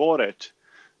when I bought it,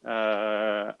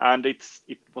 and it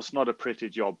was not a pretty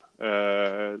job.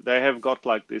 They have got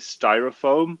like this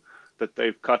styrofoam that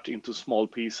they've cut into small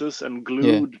pieces and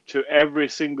glued to every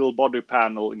single body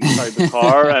panel inside the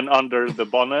car and under the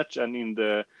bonnet and in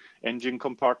the engine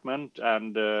compartment.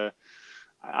 And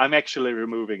I'm actually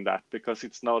removing that because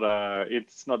it's not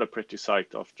a pretty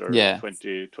sight after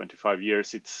 20-25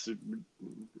 years.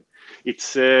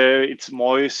 It's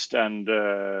moist and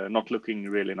not looking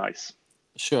really nice.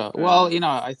 Sure. Well,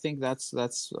 I think that's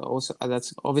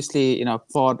obviously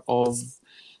part of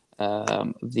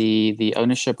the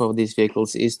ownership of these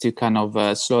vehicles is to kind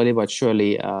of slowly but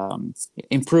surely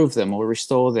improve them or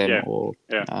restore them, or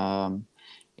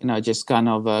just kind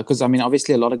of because I mean,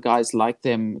 obviously a lot of guys like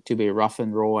them to be rough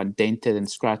and raw and dented and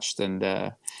scratched, and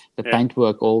the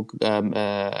paintwork all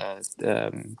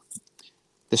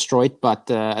destroyed.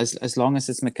 But as long as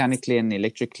it's mechanically and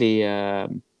electrically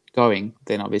going,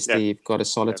 then obviously you've got a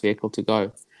solid vehicle to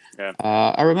go. Yeah.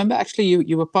 I remember actually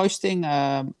you were posting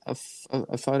a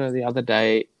photo the other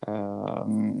day.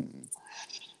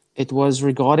 It was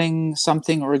regarding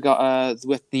something with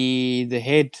the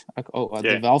head,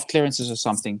 the valve clearances or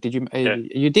something. Did you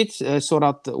you did sort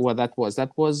out what that was?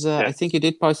 That was I think you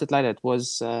did post it later. It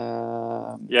was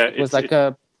it was like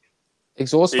a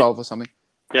exhaust valve or something.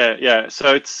 Yeah.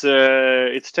 So it's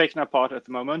taken apart at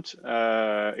the moment.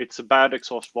 It's a bad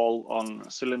exhaust valve on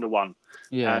cylinder 1.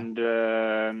 Yeah.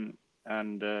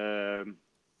 And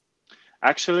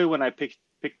actually, when I picked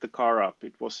the car up,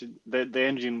 it was the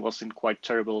engine was in quite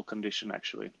terrible condition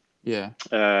actually. Yeah.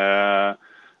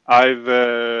 I've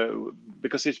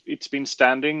because it's been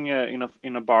standing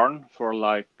in a barn for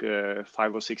like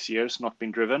 5 or 6 years, not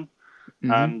been driven.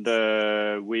 Mm-hmm. And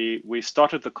we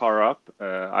started the car up.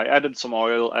 I added some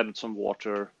oil, added some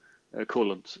water,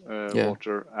 coolant,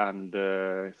 water, and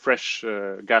fresh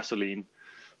gasoline,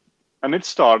 and it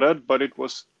started, but it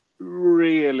was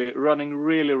really running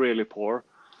really poor.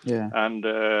 Yeah. And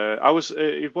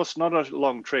it was not a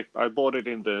long trip. I bought it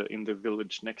in the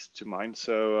village next to mine,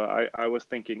 so I was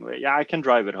thinking, yeah, I can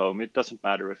drive it home. It doesn't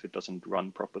matter if it doesn't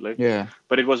run properly. Yeah.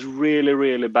 But it was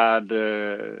really bad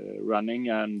running,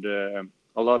 and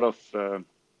a lot of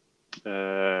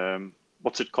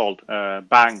what's it called?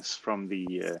 Bangs from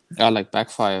the like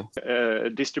backfire.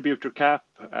 Distributor cap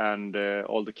and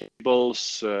all the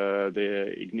cables,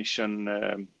 the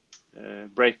ignition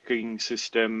braking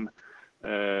system.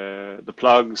 The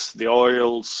plugs, the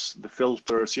oils, the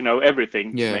filters,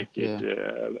 everything to make it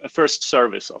a first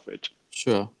service of it.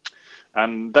 Sure.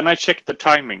 And then I checked the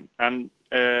timing, and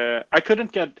I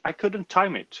couldn't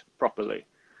time it properly.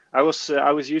 I was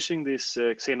using this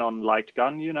Xenon light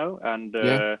gun, and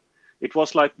it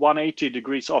was like 180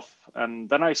 degrees off. And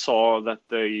then I saw that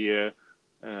the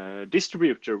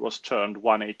distributor was turned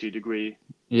 180 degree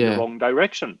in the wrong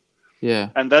direction. Yeah.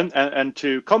 And then and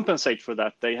to compensate for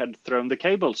that, they had thrown the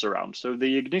cables around, so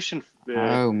the ignition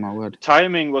Oh my word.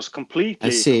 timing was I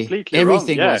completely see. wrong.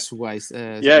 Everything Yeah, was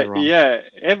wrong. yeah,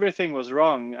 everything was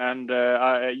wrong. And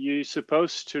you're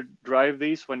supposed to drive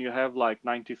these when you have like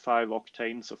 95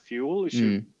 octanes of fuel.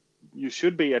 You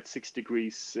should be at 6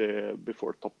 degrees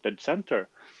before top dead center.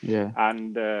 Yeah.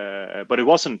 And but it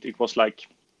wasn't. It was like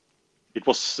it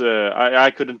was.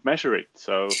 I couldn't measure it.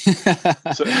 So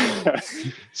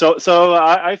so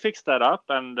I fixed that up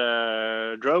and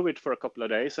drove it for a couple of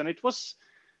days, and it was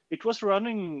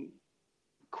running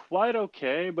quite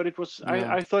okay, but it was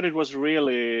Yeah. I thought it was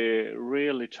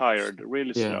really tired,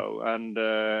 really Yeah. slow. And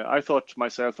I thought to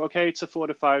myself, okay, it's a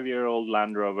 45-year-old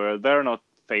Land Rover. They're not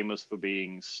famous for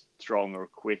being strong or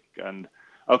quick. And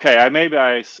okay,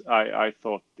 I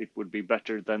thought it would be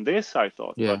better than this, I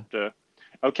thought. Yeah. But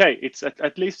okay, it's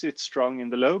at least it's strong in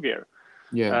the low gear.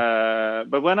 Yeah.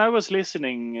 But when I was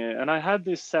listening, and I had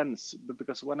this sense,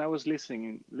 because when I was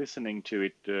listening to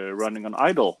it running on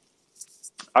idle,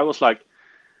 I was like,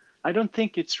 I don't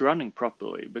think it's running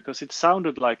properly, because it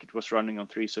sounded like it was running on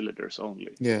 3 cylinders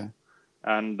only. Yeah.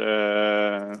 And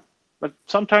but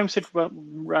sometimes it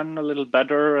ran a little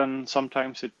better, and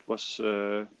sometimes it was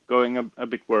going a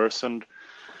bit worse. And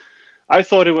I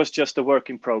thought it was just a work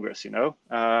in progress, you know.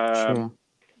 Sure.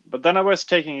 But then I was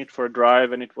taking it for a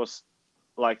drive, and it was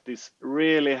like this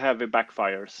really heavy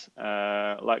backfires.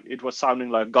 Like it was sounding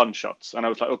like gunshots, and I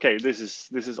was like, okay, this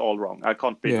is all wrong. I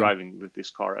can't be Yeah. driving with this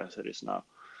car as it is now.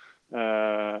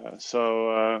 So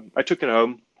I took it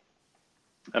home,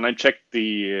 and I checked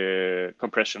the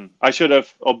compression. I should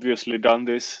have obviously done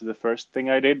this the first thing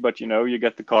I did, but you know, you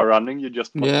get the car running, you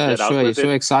just want to Yeah. get out Sure. You're with so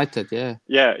it. excited. Yeah.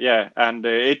 Yeah, and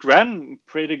it ran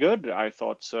pretty good, I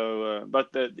thought. So, but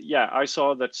yeah, I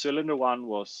saw that cylinder one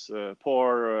was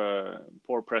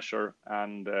poor pressure,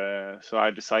 and so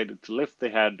I decided to lift the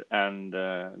head, and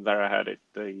there I had it.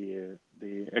 The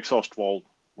exhaust valve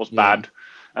was Yeah. bad,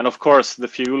 and of course the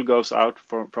fuel goes out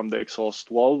from the exhaust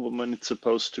valve when it's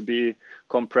supposed to be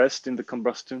compressed in the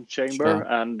combustion chamber, Sure.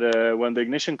 and when the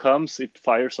ignition comes, it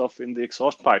fires off in the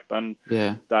exhaust pipe, and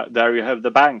Yeah. there you have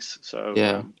the bangs. So.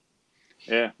 Yeah.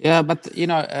 Yeah, Yeah, but you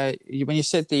know, when you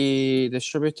said the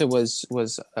distributor was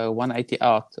 180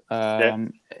 out, yeah,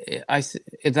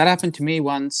 that happened to me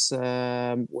once,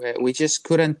 where we just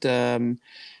couldn't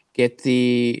get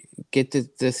the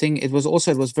thing. It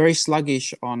was very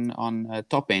sluggish on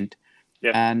top end,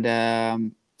 yeah, and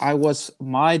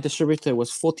my distributor was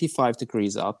 45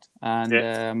 degrees out, and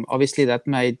yeah, obviously that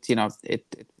made, you know,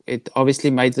 it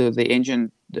obviously made the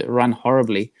engine run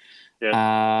horribly.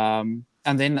 yeah,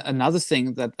 And then another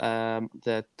thing that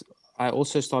I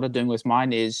also started doing with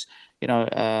mine is, you know,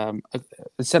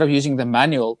 instead of using the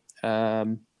manual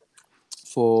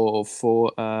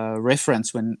for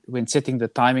reference when setting the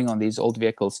timing on these old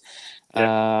vehicles,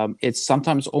 yeah, it's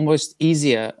sometimes almost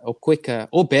easier or quicker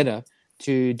or better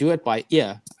to do it by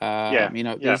ear. yeah, You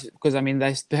know, yeah. because I mean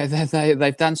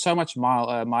they've done so much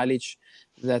mileage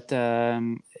that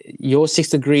your 6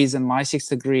 degrees and my 6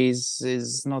 degrees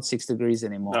is not 6 degrees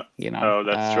anymore. No, You know. no,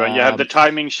 that's true. And you have the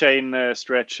timing chain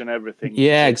stretch and everything to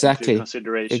Yeah, take into exactly.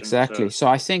 consideration. Exactly. So So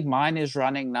I think mine is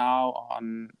running now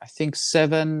on, I think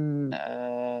 7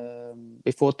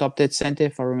 before top dead center,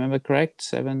 if I remember correct.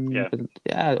 7, yeah, but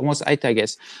yeah, almost 8, I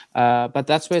guess. But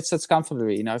that's where it sits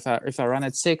comfortably. You know, if I run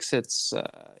at 6, it's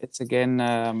again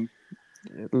a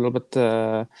little bit.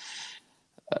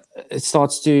 It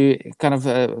starts to kind of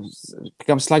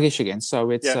become sluggish again.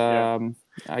 So it's yeah, yeah.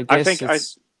 I I guess think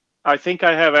it's I think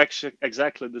I have actually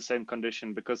exactly the same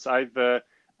condition, because I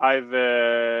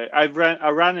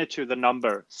ran it to the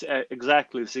number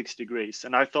exactly 6 degrees,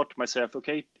 and I thought to myself,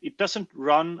 okay, it doesn't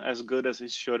run as good as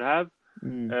it should have.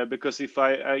 mm, Because if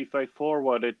I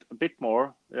forward it a bit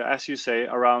more, as you say,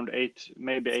 around 8,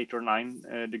 maybe 8 or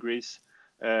 9 degrees,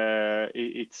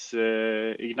 it's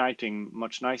igniting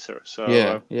much nicer. So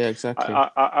yeah, exactly.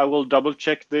 I will double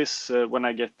check this when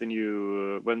I get the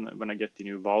new when I get the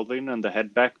new valve in and the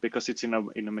head back, because it's in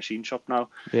a machine shop now,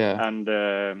 Yeah, and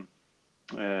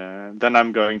then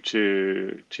I'm going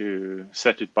to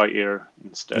set it by ear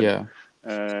instead. yeah.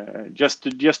 Just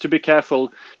to be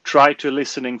careful, try to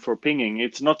listening for pinging.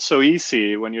 It's not so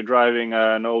easy when you're driving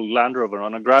an old Land Rover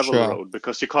on a gravel Sure. road,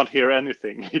 because you can't hear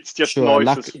anything. It's just Sure.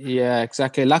 noises. Yeah,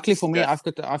 exactly. Luckily for me, Yeah,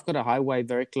 I've got a highway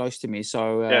very close to me, so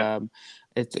yeah,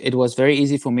 it was very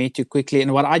easy for me to quickly.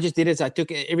 And what I just did is I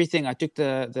took everything. I took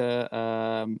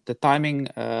the timing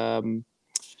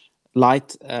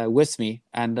light with me,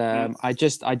 and I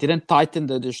didn't tighten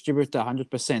the distributor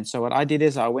 100%. So what I did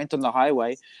is I went on the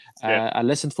highway, I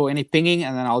listened for any pinging,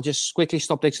 and then I'll just quickly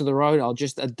stop next to the road. I'll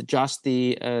just adjust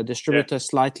the distributor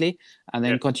slightly, and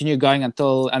then continue going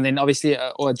until, and then obviously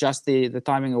or adjust the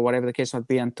timing or whatever the case might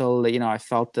be until I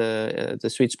felt the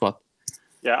sweet spot.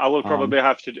 Yeah, I will probably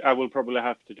have to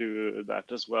do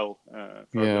that as well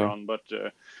further on. But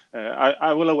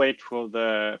I will await for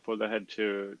the head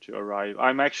to arrive.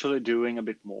 I'm actually doing a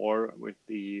bit more with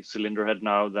the cylinder head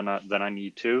now than I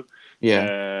need to.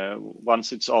 Yeah.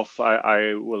 Once it's off,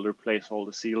 I will replace all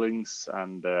the sealings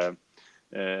and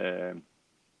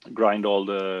grind all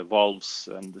the valves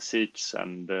and the seats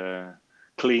and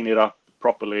clean it up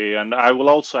properly. And I will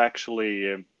also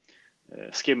actually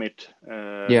skim it.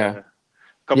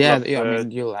 I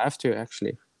mean, you'll have to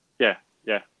actually. Yeah.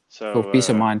 So for peace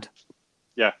of mind.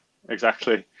 Yeah,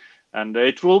 exactly. And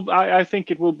it will. I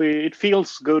think it will be. It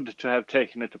feels good to have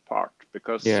taken it apart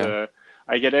because I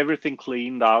get everything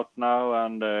cleaned out now,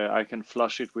 and I can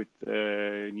flush it with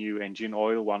new engine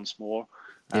oil once more,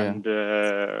 and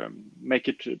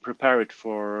prepare it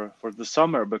for the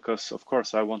summer, because of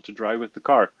course I want to drive with the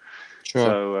car. Sure.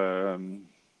 So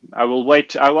I will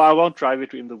wait. I won't drive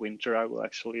it in the winter. I will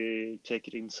actually take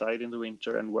it inside in the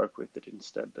winter and work with it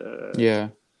instead.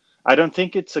 I don't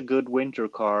think it's a good winter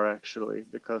car actually,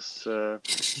 because the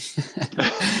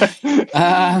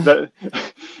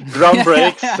drum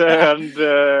brakes and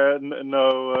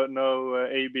no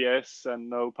ABS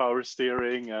and no power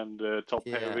steering and top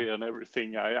heavy and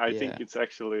everything. I think it's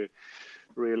actually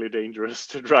really dangerous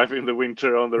to drive in the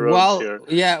winter on the roads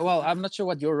here. Well, I'm not sure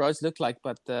what your roads look like,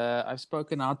 but I've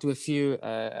spoken out to a few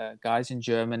guys in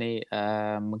Germany,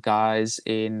 guys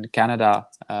in Canada,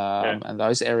 and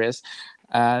those areas.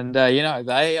 And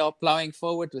they are plowing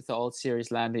forward with the old series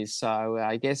Landys. So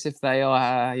I guess if they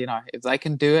are, if they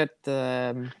can do it,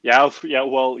 For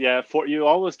you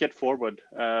always get forward,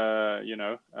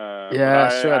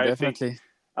 definitely.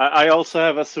 I also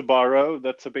have a Subaru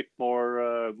that's a bit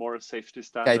more safety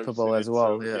standards capable as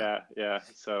well. So,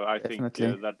 So I think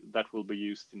that will be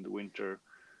used in the winter.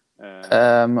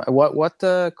 What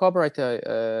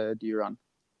carburetor do you run?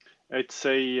 It's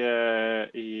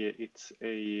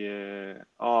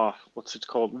what's it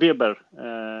called? Weber.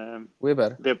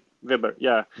 Weber,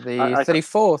 yeah. The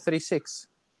 34, 36.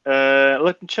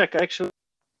 Let me check. Actually,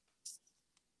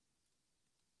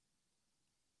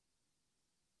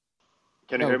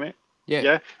 can you hear me?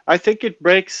 Yeah. I think it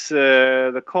breaks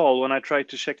the call when I try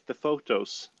to check the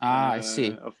photos. I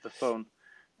see. Of the phone.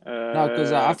 No,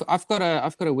 because I've got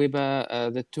a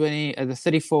Weber, the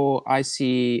 34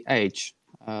 ICH.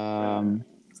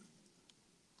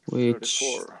 Which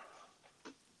 34.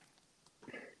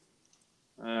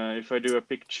 If I do a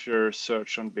picture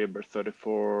search on Weber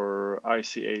 34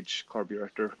 ICH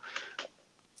carburetor,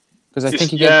 because I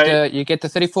think you get the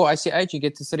 34 ICH, you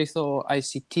get the 34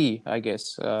 ICT, I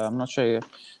guess. I'm not sure.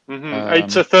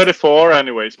 It's a 34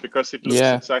 anyways, because it looks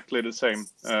exactly the same.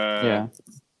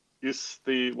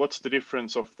 What's the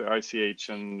difference of the ICH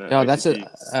and ICT? That's it.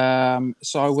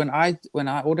 So when I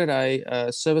ordered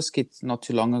a service kit not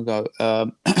too long ago,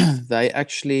 they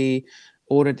actually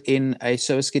ordered in a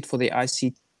service kit for the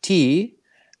ICT,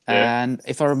 and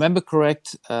if I remember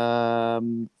correct,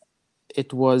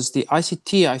 it was the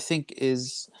ICT. I think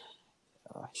is.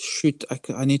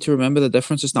 I need to remember the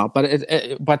differences now.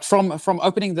 But from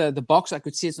opening the box, I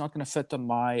could see it's not going to fit on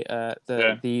my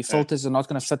the filters are not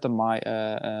going to fit on my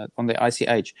on the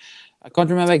ICH. I can't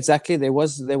remember exactly. There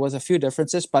was a few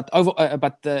differences, but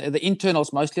the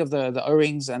internals, mostly of the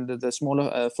O-rings and the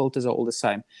smaller filters, are all the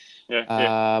same.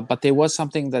 But there was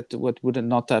something that would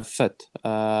not have fit.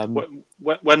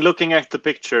 When looking at the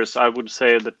pictures, I would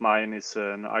say that mine is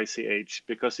an ICH,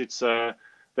 because it's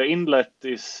the inlet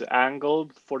is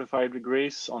angled 45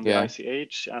 degrees on the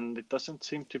ICH, and it doesn't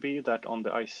seem to be that on the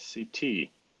ICT.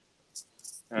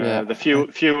 The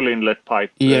fuel inlet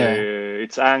pipe,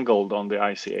 it's angled on the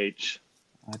ICH.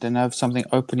 I don't have something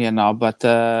open here now, but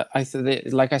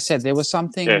like I said, there was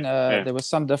something. There was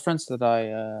some difference that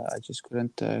I just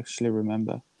couldn't actually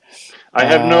remember. I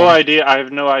have no idea. I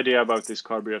have no idea about this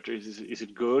carburetor. Is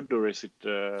it good, or is it?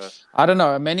 I don't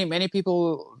know. Many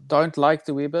people don't like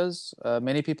the Webers.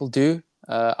 Many people do.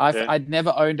 I'd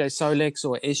never owned a Solex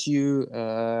or SU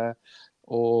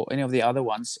or any of the other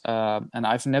ones, and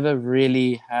I've never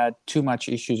really had too much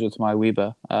issues with my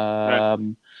Weber.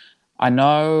 I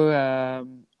know.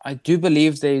 I do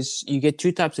believe you get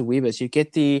two types of Webers. You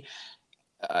get the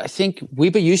I think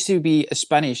Weber used to be a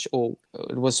Spanish, or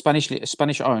it was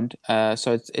Spanish owned.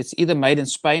 So it's either made in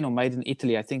Spain or made in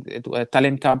Italy. I think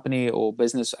Italian company or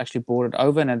business actually bought it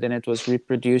over, and then it was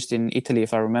reproduced in Italy,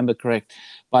 if I remember correct.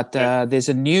 But there's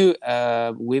a new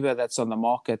Weber that's on the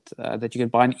market that you can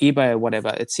buy on eBay or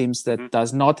whatever. It seems that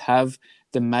does not have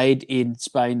the made in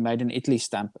Spain, made in Italy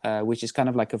stamp, which is kind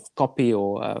of like a copy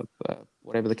or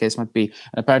whatever the case might be.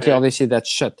 And apparently, obviously, that's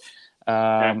shit.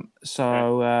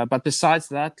 But besides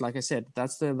that, like I said,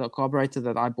 that's the carburetor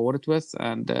that I bought it with,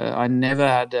 and I never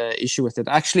had an issue with it.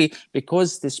 Actually,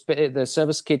 because the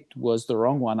service kit was the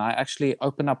wrong one, I actually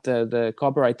opened up the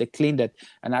carburetor, cleaned it,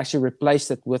 and actually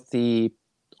replaced it with the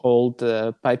old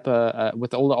paper,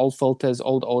 with all the old filters,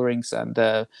 old O-rings, and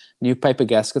new paper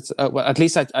gaskets. Well, at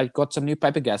least I got some new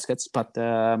paper gaskets, but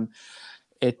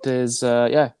it is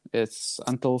it's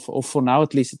until for now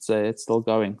at least it's still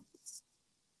going.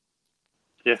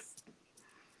 Yeah.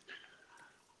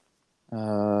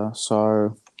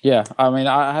 So yeah, I mean,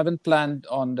 I haven't planned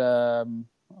on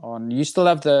you still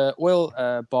have the oil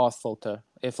bath filter,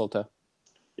 air filter.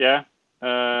 Yeah.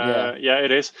 Yeah,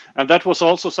 it is. And that was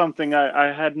also something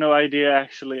I had no idea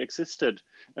actually existed.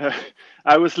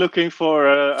 I was looking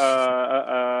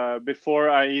for, before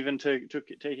I even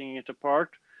taking it apart,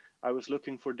 I was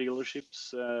looking for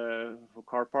dealerships for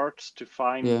car parts to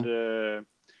find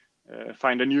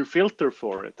a new filter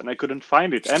for it, and I couldn't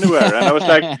find it anywhere. And I was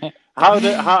like,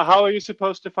 how are you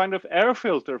supposed to find an air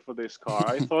filter for this car?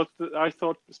 I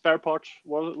thought spare parts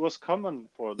was common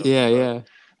for them. Yeah.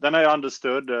 Then I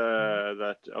understood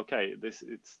that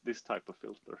it's this type of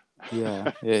filter.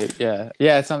 Yeah.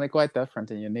 It's something quite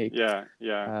different and unique. Yeah.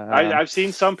 I've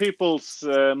seen some people's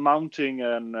mounting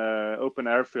an open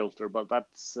air filter, but that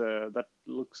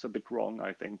looks a bit wrong.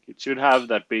 I think it should have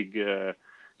that big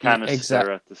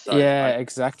canister at the side. Yeah,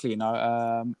 exactly. You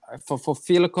know, for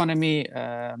fuel economy,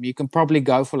 you can probably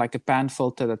go for like a pan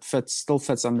filter that still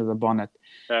fits under the bonnet.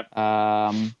 Yeah.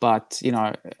 But you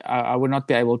know, I would not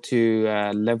be able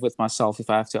to live with myself if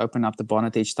I have to open up the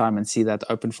bonnet each time and see that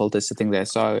open filter sitting there.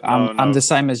 So I'm the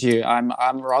same as you.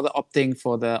 I'm rather opting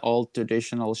for the old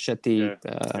traditional shitty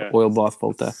oil bath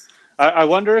filter. I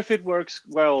wonder if it works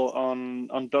well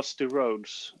on dusty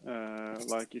roads,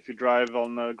 like if you drive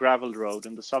on a gravel road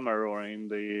in the summer or in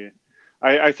the.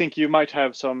 I think you might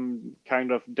have some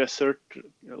kind of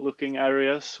desert-looking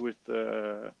areas with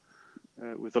a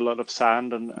lot of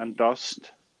sand and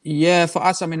dust. Yeah, for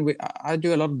us, I mean, I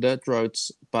do a lot of dirt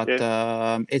roads, but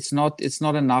it's not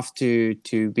enough to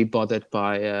be bothered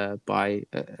by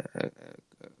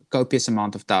copious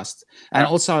amount of dust. And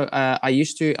also I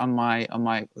used to on my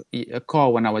car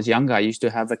when I was younger, I used to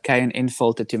have a K&N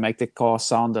filter to make the car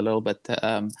sound a little bit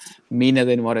meaner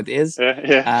than what it is.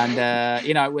 And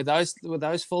you know, with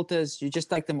those filters, you just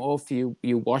take them off, you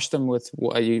wash them with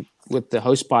the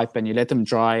hose pipe, and you let them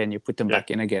dry, and you put them back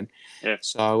in again.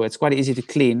 So it's quite easy to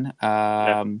clean.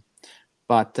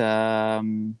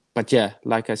 But yeah,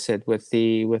 like I said, with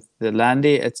the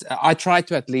Landy, I try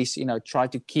to at least try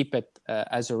to keep it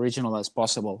as original as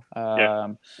possible.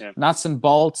 Nuts and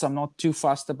bolts, I'm not too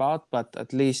fussed about, but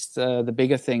at least the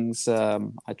bigger things,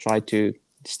 I try to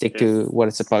stick to what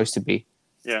it's supposed to be.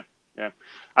 Yeah.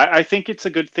 I think it's a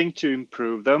good thing to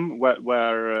improve them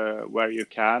where you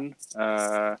can,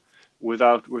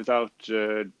 without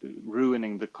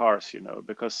ruining the cars,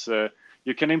 because.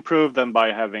 You can improve them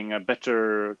by having a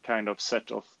better kind of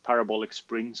set of parabolic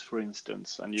springs, for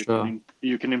instance, and you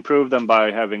can improve them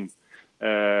by having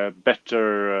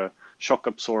better shock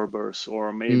absorbers,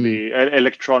 or maybe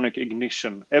electronic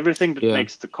ignition. Everything that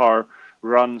makes the car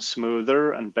run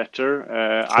smoother and better.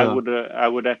 I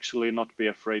would actually not be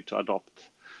afraid to adopt,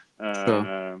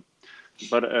 but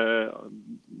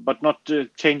not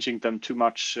changing them too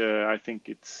much. I think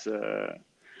it's.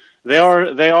 They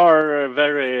are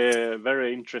very,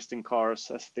 very interesting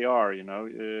cars as they are,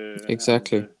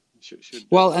 Exactly. And,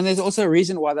 well, and there's also a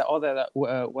reason why they are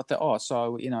what they are.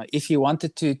 So if you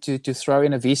wanted to throw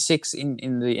in a V6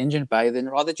 in the engine bay, then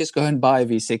rather just go and buy a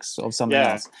V6 of something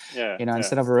else.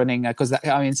 Instead of running, because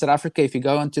in South Africa, if you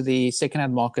go onto the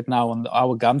secondhand market now on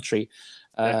our Gumtree,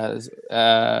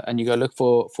 and you go look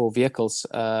for vehicles,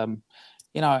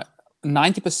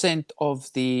 90%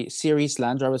 of the series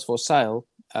Land Rovers for sale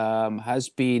has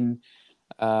been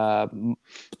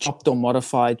chopped or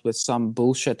modified with some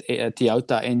bullshit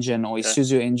Toyota engine or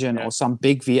Isuzu engine or some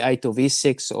big V8 or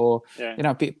V6, or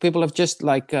people have just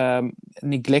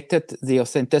neglected the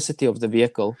authenticity of the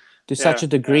vehicle to such a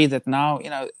degree that now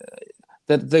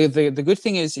the good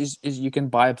thing is you can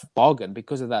buy a bargain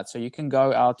because of that. So you can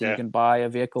go out and you can buy a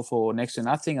vehicle for next to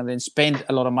nothing and then spend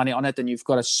a lot of money on it, and you've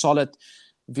got a solid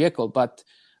vehicle. But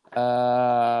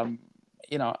I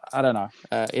don't know.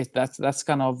 If that's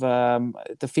kind of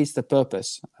defeats the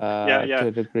purpose Yeah, to yeah.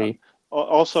 a degree.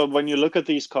 Also, when you look at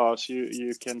these cars,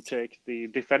 you can take the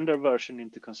Defender version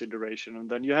into consideration, and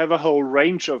then you have a whole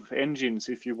range of engines.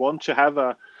 If you want to have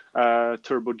a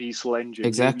turbo diesel engine, you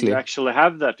Exactly. actually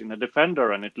have that in a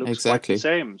Defender, and it looks quite the Exactly.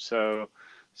 same. So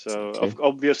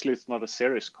obviously it's not a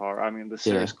series car. I mean, the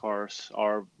series Yeah. cars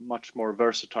are much more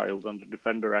versatile than the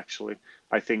Defender. Actually,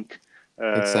 I think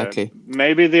Exactly.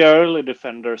 maybe the early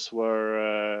Defenders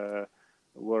were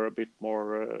a bit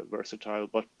more versatile,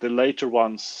 but the later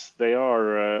ones, they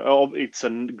are. It's a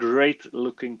great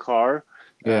looking car,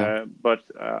 Yeah. but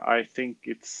I think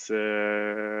it's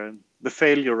the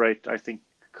failure rate. I think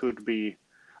could be.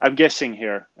 I'm guessing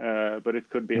here, but it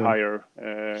could be Yeah. higher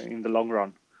in the long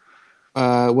run.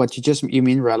 What you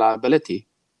mean reliability?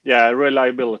 Yeah,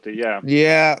 reliability. Yeah,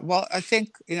 Yeah, well, I think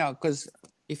because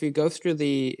if you go through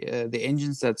the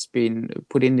engines that's been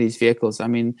put in these vehicles, I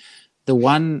mean, the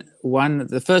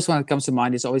first one that comes to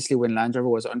mind is obviously when Land Rover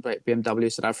was owned by BMW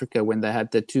South Africa, when they had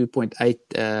the 2.8,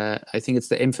 I think it's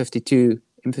the M52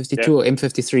 or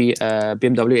M53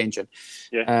 BMW engine.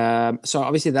 yeah, So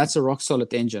obviously that's a rock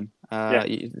solid engine. yeah,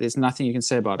 There's nothing you can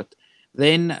say about it.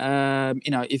 Then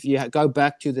if you go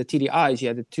back to the TDIs, you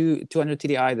had the 200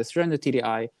 TDI, the 300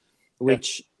 TDI,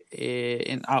 which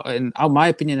in my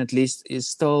opinion at least is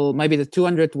still, maybe the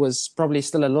 200 was probably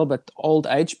still a little bit old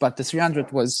age, but the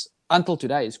 300 was until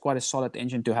today is quite a solid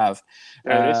engine to have.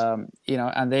 yeah. It is.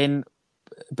 And then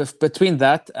between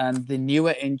that and the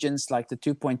newer engines like the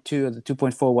 2.2 or the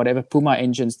 2.4, whatever Puma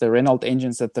engines, the Renault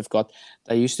engines that they've got,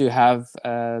 they used to have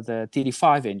the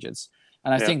TD5 engines.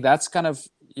 And I think that's kind of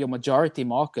your majority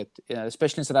market,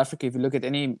 especially in South Africa. If you look at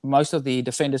most of the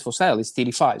Defenders for sale is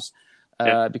TD5s,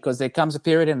 because there comes a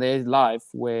period in their life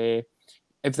where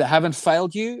if they haven't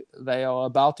failed you, they are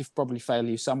about to probably fail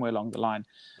you somewhere along the line.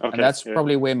 Okay, and that's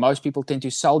probably where most people tend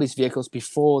to sell these vehicles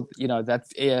before that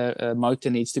motor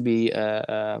needs to be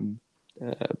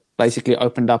basically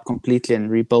opened up completely and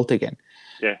rebuilt again.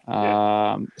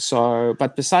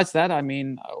 But besides that, I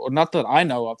mean, or not that I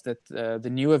know of, that the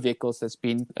newer vehicles, that's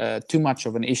been too much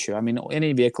of an issue. I mean,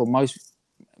 any vehicle,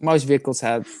 most vehicles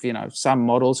have some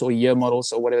models or year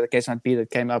models or whatever the case might be that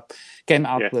came out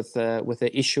with the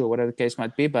issue or whatever the case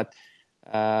might be. But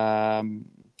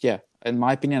in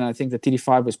my opinion, I think the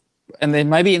TD5 was, and then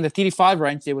maybe in the TD5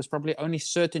 range there was probably only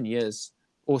certain years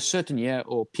or certain year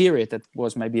or period that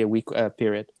was maybe a week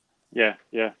period. Yeah.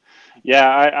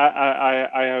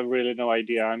 I have really no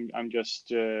idea. I'm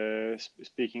just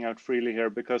speaking out freely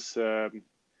here because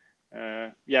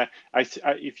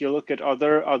if you look at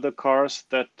other cars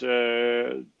that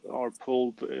are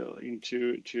pulled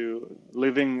into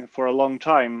living for a long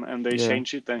time, and they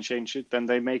change it, then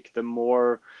they make them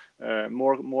more and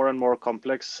more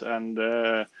complex. And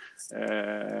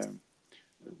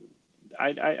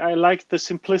I like the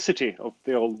simplicity of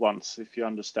the old ones, if you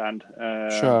understand.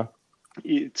 Sure.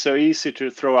 It's so easy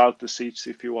to throw out the seats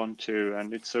if you want to,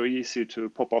 and it's so easy to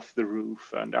pop off the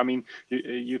roof. And I mean,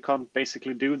 you can't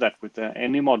basically do that with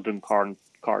any modern car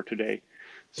today.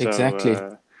 So, exactly.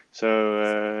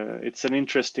 It's an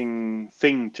interesting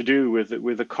thing to do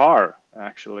with a car,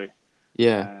 actually.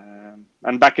 Yeah.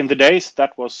 And back in the days,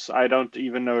 I don't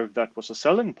even know if that was a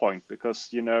selling point, because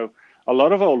a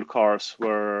lot of old cars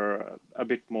were a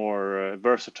bit more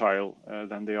versatile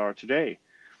than they are today.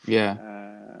 Yeah.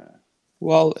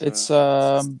 Well, it's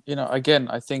again,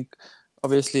 I think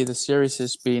obviously the series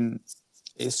is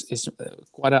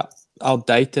quite a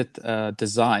outdated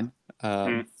design,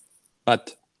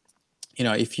 but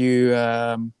if you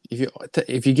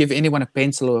give anyone a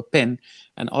pencil or a pen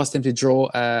and ask them to draw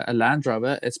a Land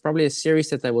Rover, it's probably a series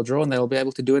that they will draw, and they'll be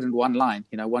able to do it in one line,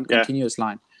 one continuous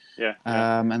line.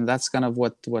 And that's kind of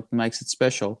what makes it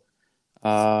special.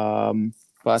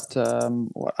 But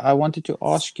I wanted to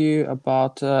ask you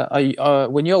about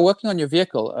when you're working on your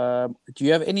vehicle, do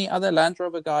you have any other Land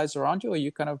Rover guys around you, or are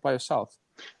you kind of by yourself?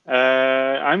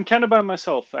 I'm kind of by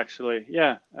myself, actually.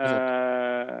 Yeah.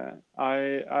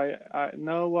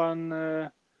 No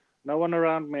one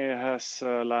around me has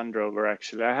a Land Rover,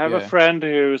 actually. I have a friend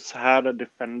who's had a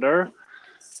Defender.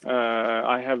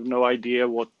 I have no idea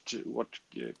what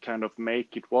kind of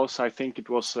make it was. I think it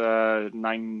was a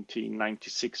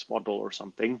 1996 model or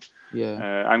something.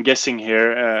 I'm guessing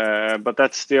here, but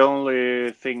that's the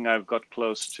only thing I've got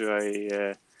close to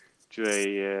a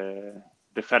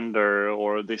Defender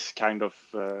or this kind of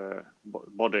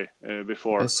body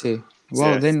before. I see.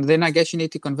 Well, then I guess you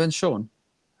need to convince Sean.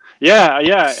 Yeah.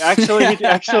 Actually,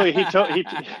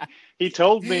 he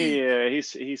told me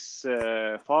his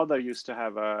father used to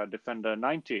have a Defender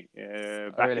 90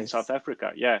 back Really? in South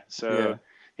Africa. Yeah, so Yeah.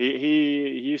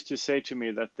 he used to say to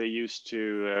me that they used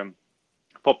to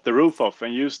pop the roof off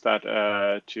and use that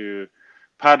to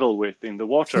paddle with in the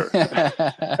water.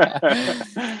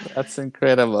 That's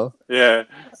incredible. Yeah,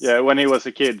 yeah, when he was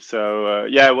a kid. So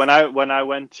yeah, when I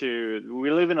went to, we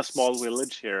live in a small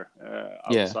village here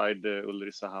Yeah. outside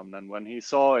Ulricehamn, and when he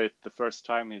saw it the first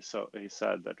time, he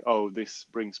said that, oh, this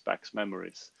brings back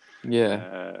memories.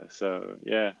 Yeah. So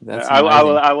yeah, That's I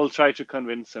will amazing. I will try to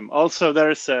convince him. Also,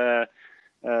 there's a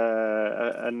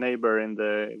neighbor in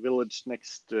the village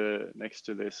next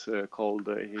to this called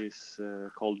he's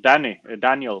called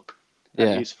Daniel, and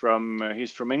Yeah. he's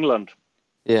from England.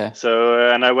 Yeah. So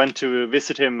and I went to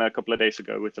visit him a couple of days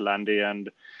ago with the Landy,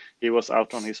 and he was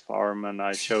out on his farm, and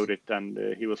I showed it, and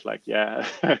he was like, "Yeah,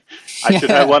 I should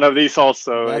have Yeah. one of these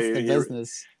also." That's the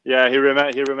business. Yeah, he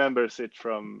remembers it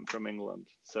from England.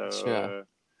 So Sure.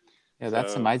 Yeah,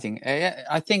 that's so amazing. Yeah,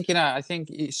 I think, I think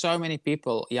so many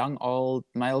people, young, old,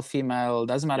 male, female,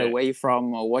 doesn't matter yeah, where you're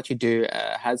from or what you do,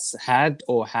 has had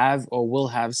or have or will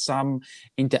have some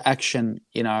interaction,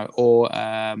 or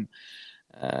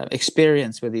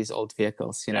experience with these old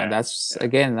vehicles. yeah, That's, yeah,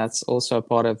 again, that's also a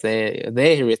part of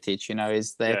their heritage.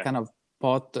 Is they're yeah, kind of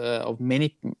part of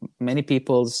many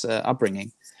people's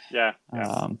upbringing. yeah,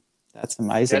 yeah. That's Yeah,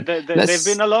 amazing. they've been Let's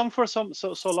along for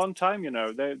so long time,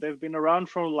 they've been around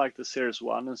from like the Series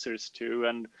 1 and Series 2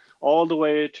 and all the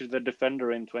way to the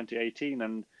Defender in 2018,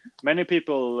 and many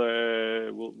people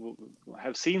will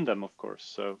have seen them, of course.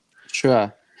 So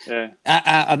Sure. yeah,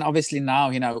 And obviously now,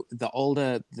 the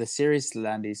older the series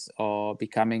Landys are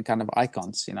becoming kind of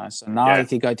icons. So now yeah,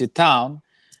 if you go to town,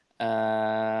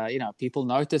 people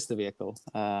notice the vehicle.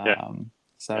 yeah,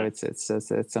 So yeah,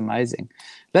 it's amazing.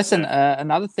 Listen, yeah,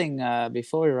 another thing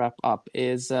before we wrap up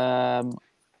is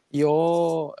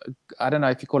your, I don't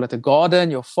know if you call it a garden,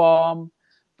 your farm,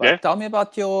 yeah. but tell me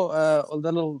about your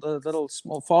little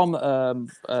small farm,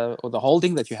 or the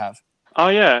holding that you have. Oh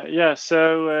yeah, yeah.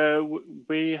 So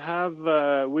we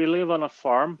live on a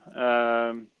farm.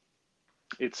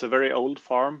 It's a very old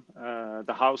farm.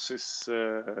 The house is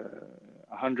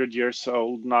 100 years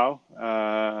old now,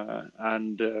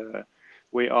 and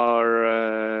we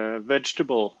are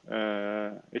vegetable.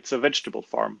 It's a vegetable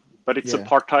farm, but it's a Yeah,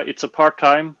 part-time. It's a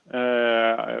part-time.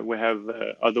 We have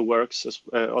other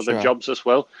other sure. jobs as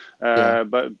well, Yeah,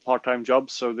 but part-time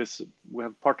jobs. So this we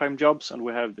have part-time jobs, and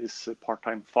we have this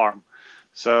part-time farm.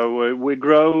 So we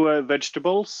grow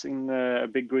vegetables in a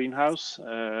big greenhouse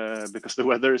because the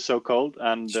weather is so cold,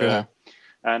 sure.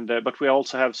 but we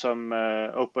also have some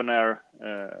open air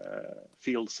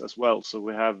fields as well. So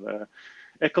we have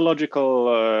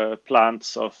ecological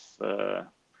plants of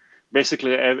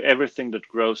basically everything that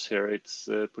grows here. It's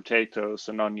potatoes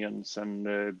and onions and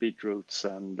beetroots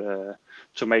and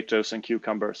tomatoes and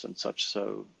cucumbers and such.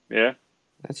 So yeah.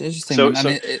 That's interesting. So And so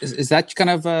is that kind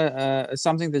of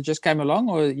something that just came along,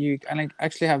 or you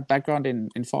actually have background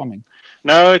in farming?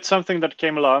 No, it's something that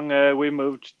came along. We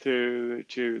moved to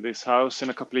this house in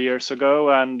a couple of years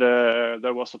ago, and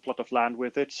there was a plot of land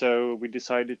with it, so we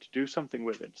decided to do something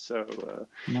with it. So,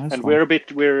 Nice and one.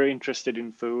 we're interested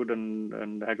in food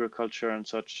and agriculture and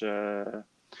such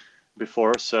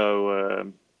before.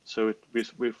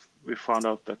 We found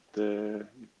out that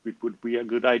it would be a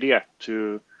good idea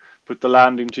to put the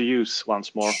land into use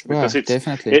once more because Sure,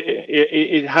 definitely.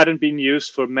 it hadn't been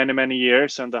used for many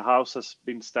years, and the house has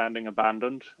been standing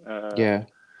abandoned Yeah,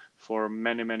 for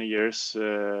many years.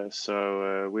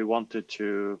 We wanted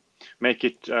to make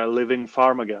it a living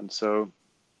farm again.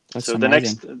 that's So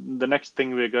amazing. the next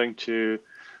thing we're going to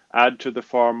add to the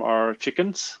farm are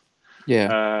chickens.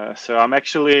 Yeah, So I'm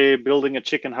actually building a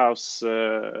chicken house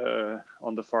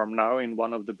on the farm now in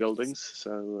one of the buildings.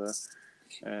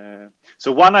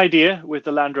 So one idea with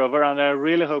the Land Rover, and I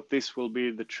really hope this will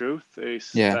be the truth,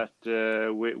 is yeah. that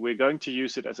we're going to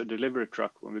use it as a delivery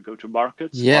truck when we go to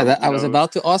markets, Yeah, or I was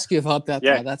about to ask you about that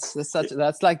yeah, now.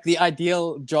 That's like the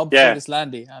ideal job for yeah, this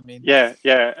Landy. I mean, yeah,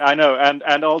 I know,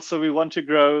 and also we want to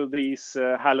grow these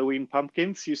Halloween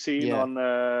pumpkins you've seen yeah, on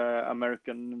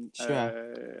American sure.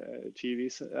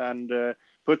 TVs, and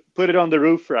put it on the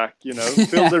roof rack.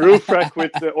 Fill the roof rack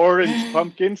with the orange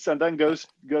pumpkins, and then go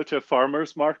to a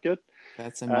farmer's market,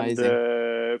 That's and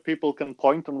amazing. people can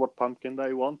point on what pumpkin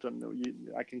they want, and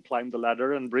I can climb the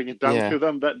ladder and bring it down to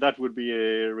them. That would be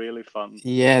really fun.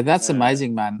 Yeah, that's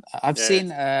amazing, man. I've yeah.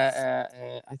 seen,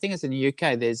 I think it's in the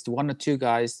UK, there's 1 or 2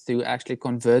 guys who actually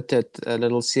converted a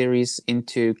little series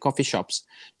into coffee shops.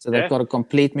 So they've got a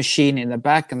complete machine in the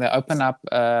back, and they open up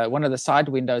one of the side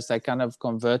windows. They kind of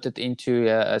convert it into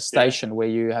a station where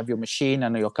you have your machine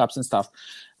and your cups and stuff.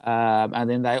 And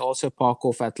then they also park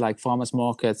off at like farmers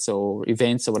markets or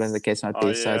events or whatever the case might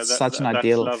be. So it's such an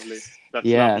ideal. That's lovely.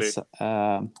 That's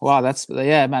lovely. Wow, that's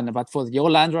man. But for your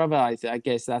Land Rover, I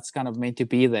guess that's kind of meant to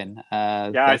be then.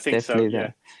 I think so.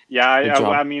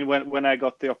 I mean, when I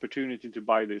got the opportunity to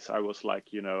buy this, I was like,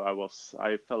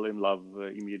 I fell in love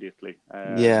immediately.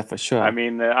 Yeah, for sure. I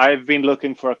mean, I've been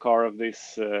looking for a car of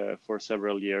this for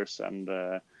several years,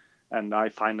 and I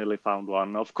finally found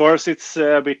one. Of course, it's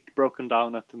a bit broken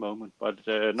down at the moment, but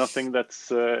nothing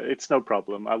it's no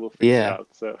problem. I will fix it out.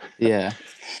 So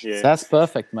so that's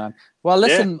perfect, man. Well,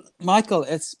 listen, Michael,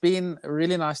 it's been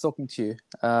really nice talking to you.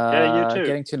 You too.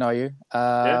 Getting to know you.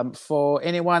 For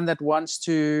anyone that wants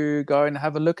to go and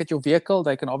have a look at your vehicle,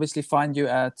 they can obviously find you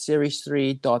at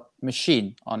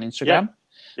series3.machine on Instagram.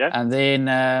 And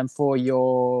then for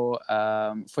your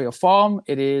farm,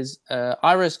 it is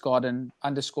Iris Garden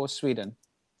 _Sweden.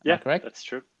 Am I correct? That's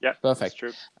true. Yeah, perfect.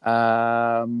 That's true.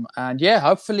 And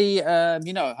hopefully,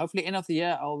 hopefully end of the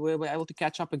year, we'll be able to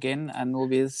catch up again, and we'll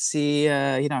be see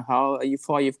how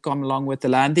far you've come along with the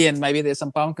Landy, and maybe there's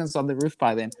some pumpkins on the roof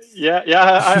by then. Yeah,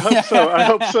 I hope so. I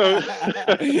hope so.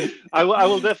 I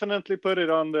will definitely put it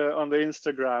on the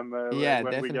Instagram when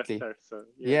definitely. we get there. So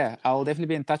I will definitely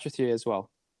be in touch with you as well.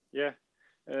 Yeah.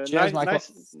 Cheers, Michael.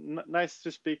 Nice to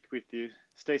speak with you.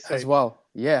 Stay safe as well.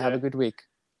 Have a good week.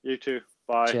 You too.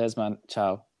 Bye. Cheers, man.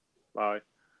 Ciao. Bye.